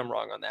 Maybe I'm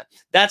wrong on that.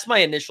 That's my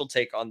initial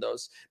take on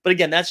those. But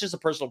again, that's just a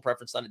personal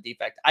preference, not a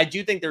defect. I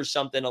do think there's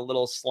something a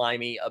little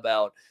slimy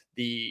about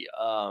the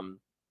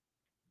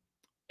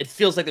it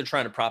feels like they're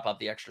trying to prop up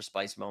the extra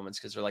spice moments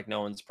because they're like,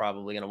 no one's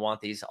probably going to want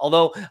these.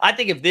 Although I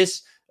think if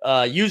this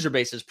user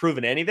base has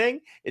proven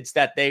anything, it's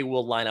that they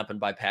will line up and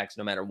buy packs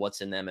no matter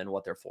what's in them and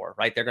what they're for,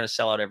 right? They're going to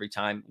sell out every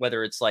time,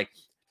 whether it's like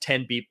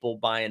 10 people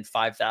buying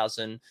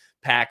 5,000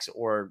 packs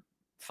or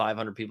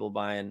 500 people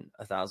buying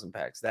 1,000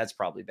 packs. That's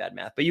probably bad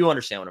math, but you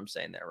understand what I'm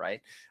saying there,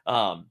 right?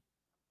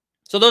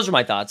 So those are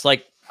my thoughts.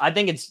 Like, I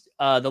think it's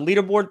the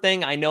leaderboard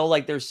thing. I know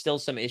like there's still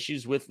some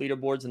issues with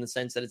leaderboards in the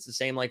sense that it's the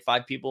same, like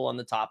 5 people on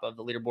the top of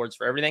the leaderboards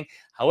for everything.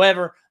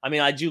 However, I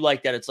mean, I do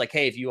like that. It's like,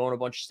 hey, if you own a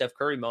bunch of Steph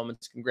Curry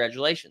moments,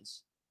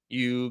 congratulations.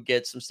 You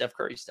get some Steph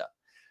Curry stuff.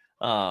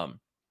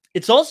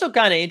 It's also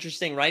kind of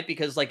interesting, right?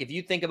 Because like, if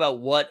you think about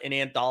what an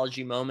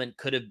anthology moment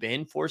could have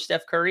been for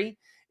Steph Curry,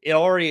 it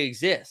already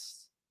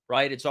exists,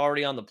 right? It's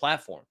already on the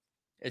platform.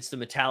 It's the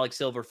metallic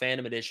silver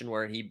Phantom edition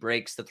where he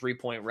breaks the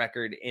 3-point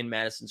record in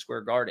Madison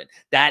Square Garden.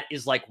 That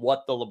is like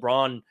what the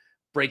LeBron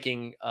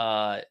breaking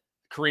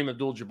Kareem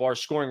Abdul-Jabbar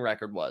scoring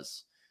record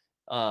was.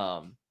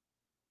 Yeah.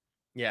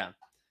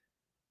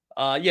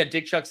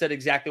 Dick Chuck said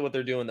exactly what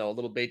they're doing, though. A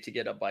little bait to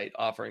get a bite,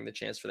 offering the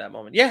chance for that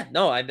moment. Yeah,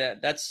 no,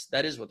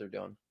 that is what they're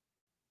doing.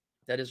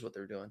 That is what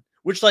they're doing.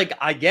 Which, like,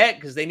 I get,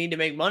 because they need to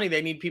make money.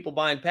 They need people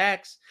buying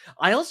packs.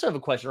 I also have a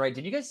question, right?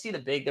 Did you guys see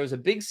there was a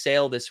big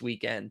sale this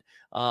weekend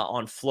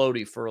on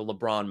Floaty for a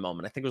LeBron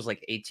moment. I think it was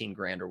like 18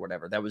 grand or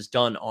whatever. That was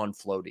done on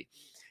Floaty.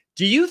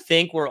 Do you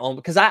think we're on?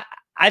 Because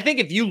I think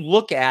if you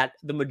look at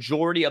the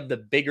majority of the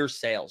bigger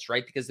sales,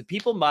 right? Because the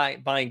people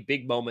buying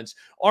big moments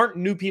aren't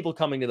new people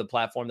coming to the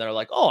platform that are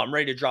like, oh, I'm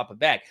ready to drop a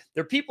bag.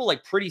 They're people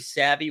like pretty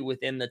savvy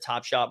within the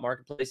Top Shot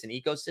marketplace and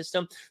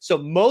ecosystem. So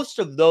most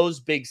of those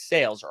big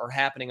sales are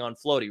happening on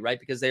Floaty, right?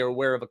 Because they are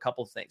aware of a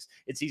couple things.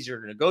 It's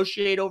easier to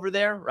negotiate over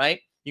there, right?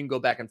 You can go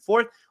back and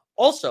forth.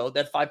 Also,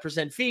 that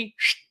 5% fee,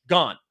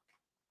 gone.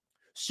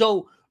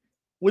 So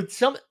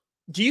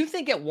do you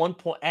think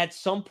at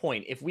some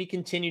point, if we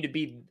continue to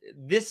be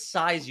this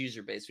size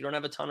user base, we don't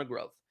have a ton of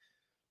growth,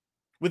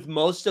 with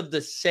most of the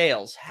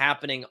sales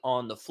happening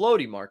on the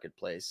Floaty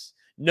marketplace,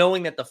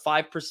 knowing that the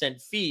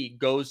 5% fee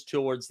goes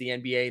towards the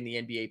NBA and the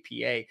NBA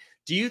PA,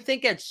 do you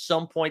think at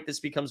some point this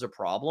becomes a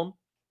problem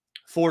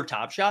for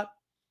Top Shot?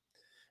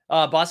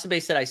 Boston Bay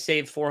said I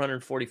saved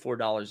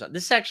 $444.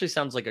 This actually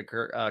sounds like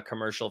a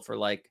commercial for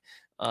like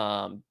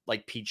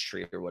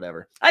Peachtree or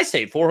whatever. I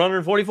saved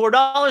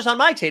 $444 on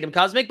my Tatum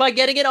Cosmic by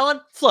getting it on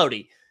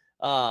Floaty.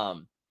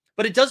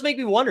 But it does make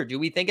me wonder, do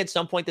we think at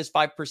some point this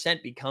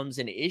 5% becomes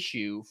an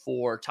issue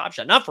for Top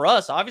Shot? Not for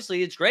us.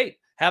 Obviously, it's great.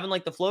 Having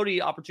like the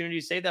Floaty opportunity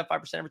to save that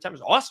 5% every time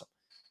is awesome.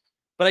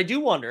 But I do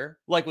wonder,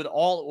 like with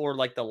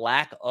the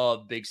lack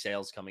of big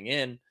sales coming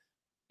in,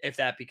 if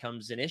that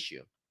becomes an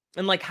issue.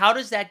 And like, how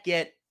does that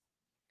get,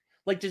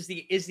 like, is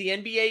the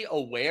NBA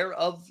aware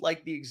of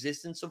like the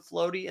existence of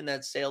Floaty and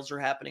that sales are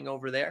happening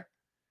over there?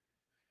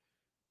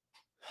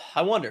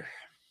 I wonder.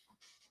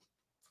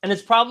 And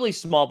it's probably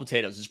small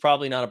potatoes. It's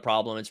probably not a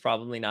problem. It's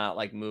probably not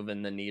like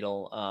moving the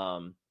needle.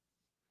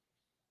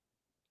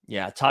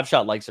 Top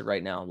Shot likes it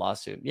right now.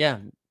 Lawsuit. Yeah.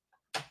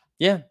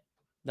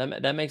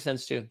 That makes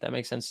sense too.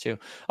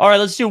 All right,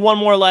 let's do one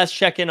more last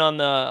check-in on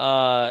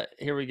the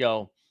here we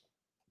go.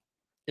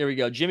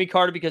 Jimmy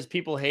Carter, because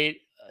people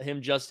hate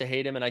him just to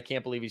hate him, and I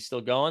can't believe he's still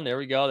going. There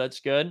we go.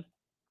 That's good.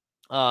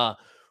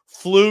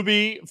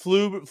 Fluber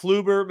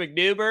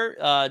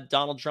McNuber,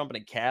 Donald Trump in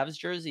a Cavs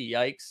jersey.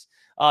 Yikes.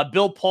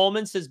 Bill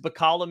Pullman says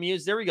Bacala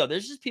Muse. There we go.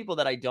 There's just people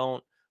that I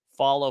don't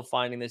follow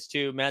finding this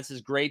too. Matt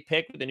says great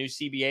pick with the new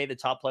CBA. The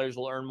top players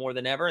will earn more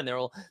than ever. And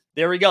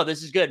there we go.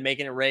 This is good.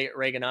 Making it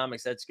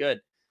Reaganomics. That's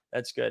good.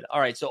 All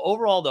right. So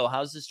overall though,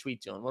 how's this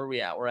tweet doing? What are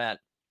we at? We're at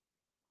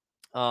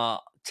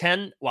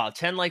 10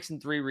 likes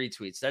and 3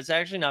 retweets. That's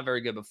actually not very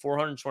good, but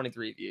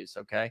 423 views.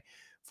 Okay.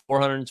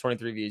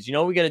 423 views. You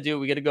know what we got to do?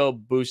 We got to go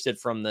boost it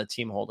from the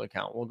Team Hold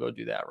account. We'll go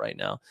do that right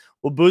now.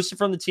 We'll boost it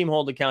from the Team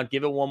Hold account.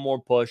 Give it one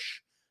more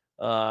push.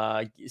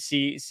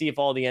 See if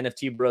all the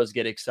NFT bros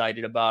get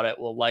excited about it.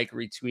 We'll like,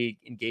 retweet,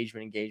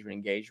 engagement.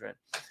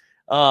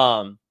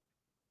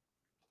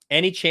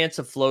 Any chance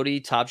of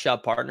Floaty Top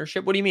Shot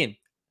partnership? What do you mean?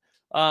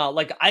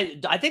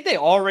 I think they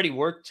already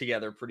work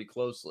together pretty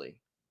closely.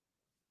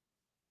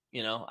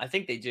 You know, I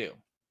think they do.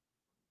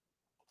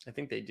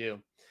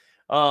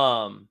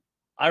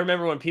 I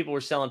remember when people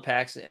were selling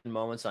packs and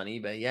moments on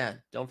eBay. Yeah,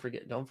 don't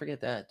forget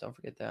that.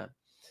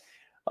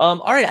 All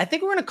right, I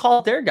think we're gonna call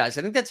it there, guys.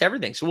 I think that's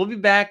everything. So we'll be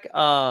back.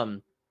 Why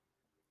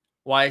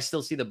I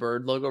still see the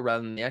bird logo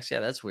rather than the X?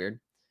 Yeah, that's weird.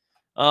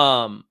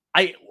 I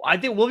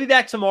think we'll be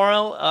back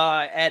tomorrow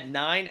at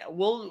 9.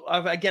 We'll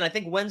again. I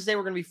think Wednesday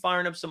we're gonna be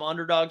firing up some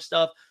underdog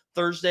stuff.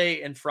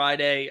 Thursday and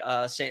Friday,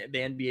 the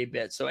NBA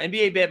bit. So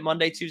NBA bit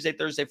Monday, Tuesday,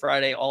 Thursday,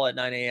 Friday, all at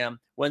 9 a.m.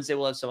 Wednesday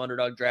we'll have some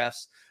underdog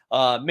drafts.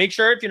 Make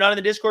sure if you're not in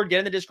the Discord, get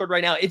in the Discord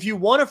right now. If you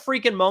want a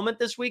freaking moment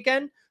this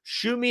weekend,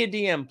 shoot me a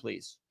DM,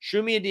 please.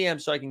 Shoot me a DM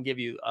so I can give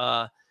you,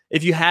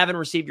 if you haven't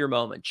received your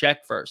moment,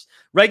 check first.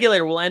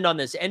 Regulator will end on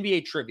this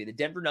NBA trivia. The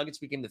Denver Nuggets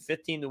became the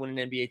 5th team to win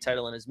an NBA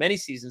title in as many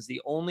seasons. The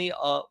only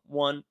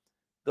one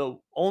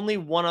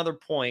other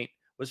point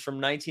was from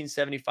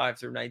 1975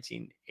 through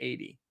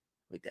 1980.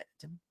 Wait, that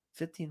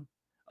 15.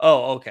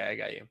 Oh, okay. I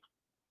got you.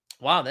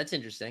 Wow. That's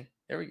interesting.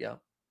 There we go.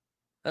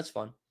 That's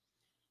fun.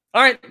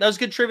 All right, that was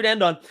good trivia to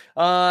end on.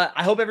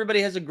 I hope everybody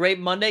has a great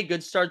Monday.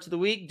 Good start to the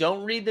week.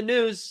 Don't read the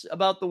news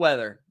about the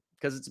weather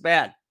because it's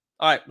bad.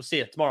 All right, we'll see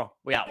you tomorrow.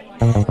 We out.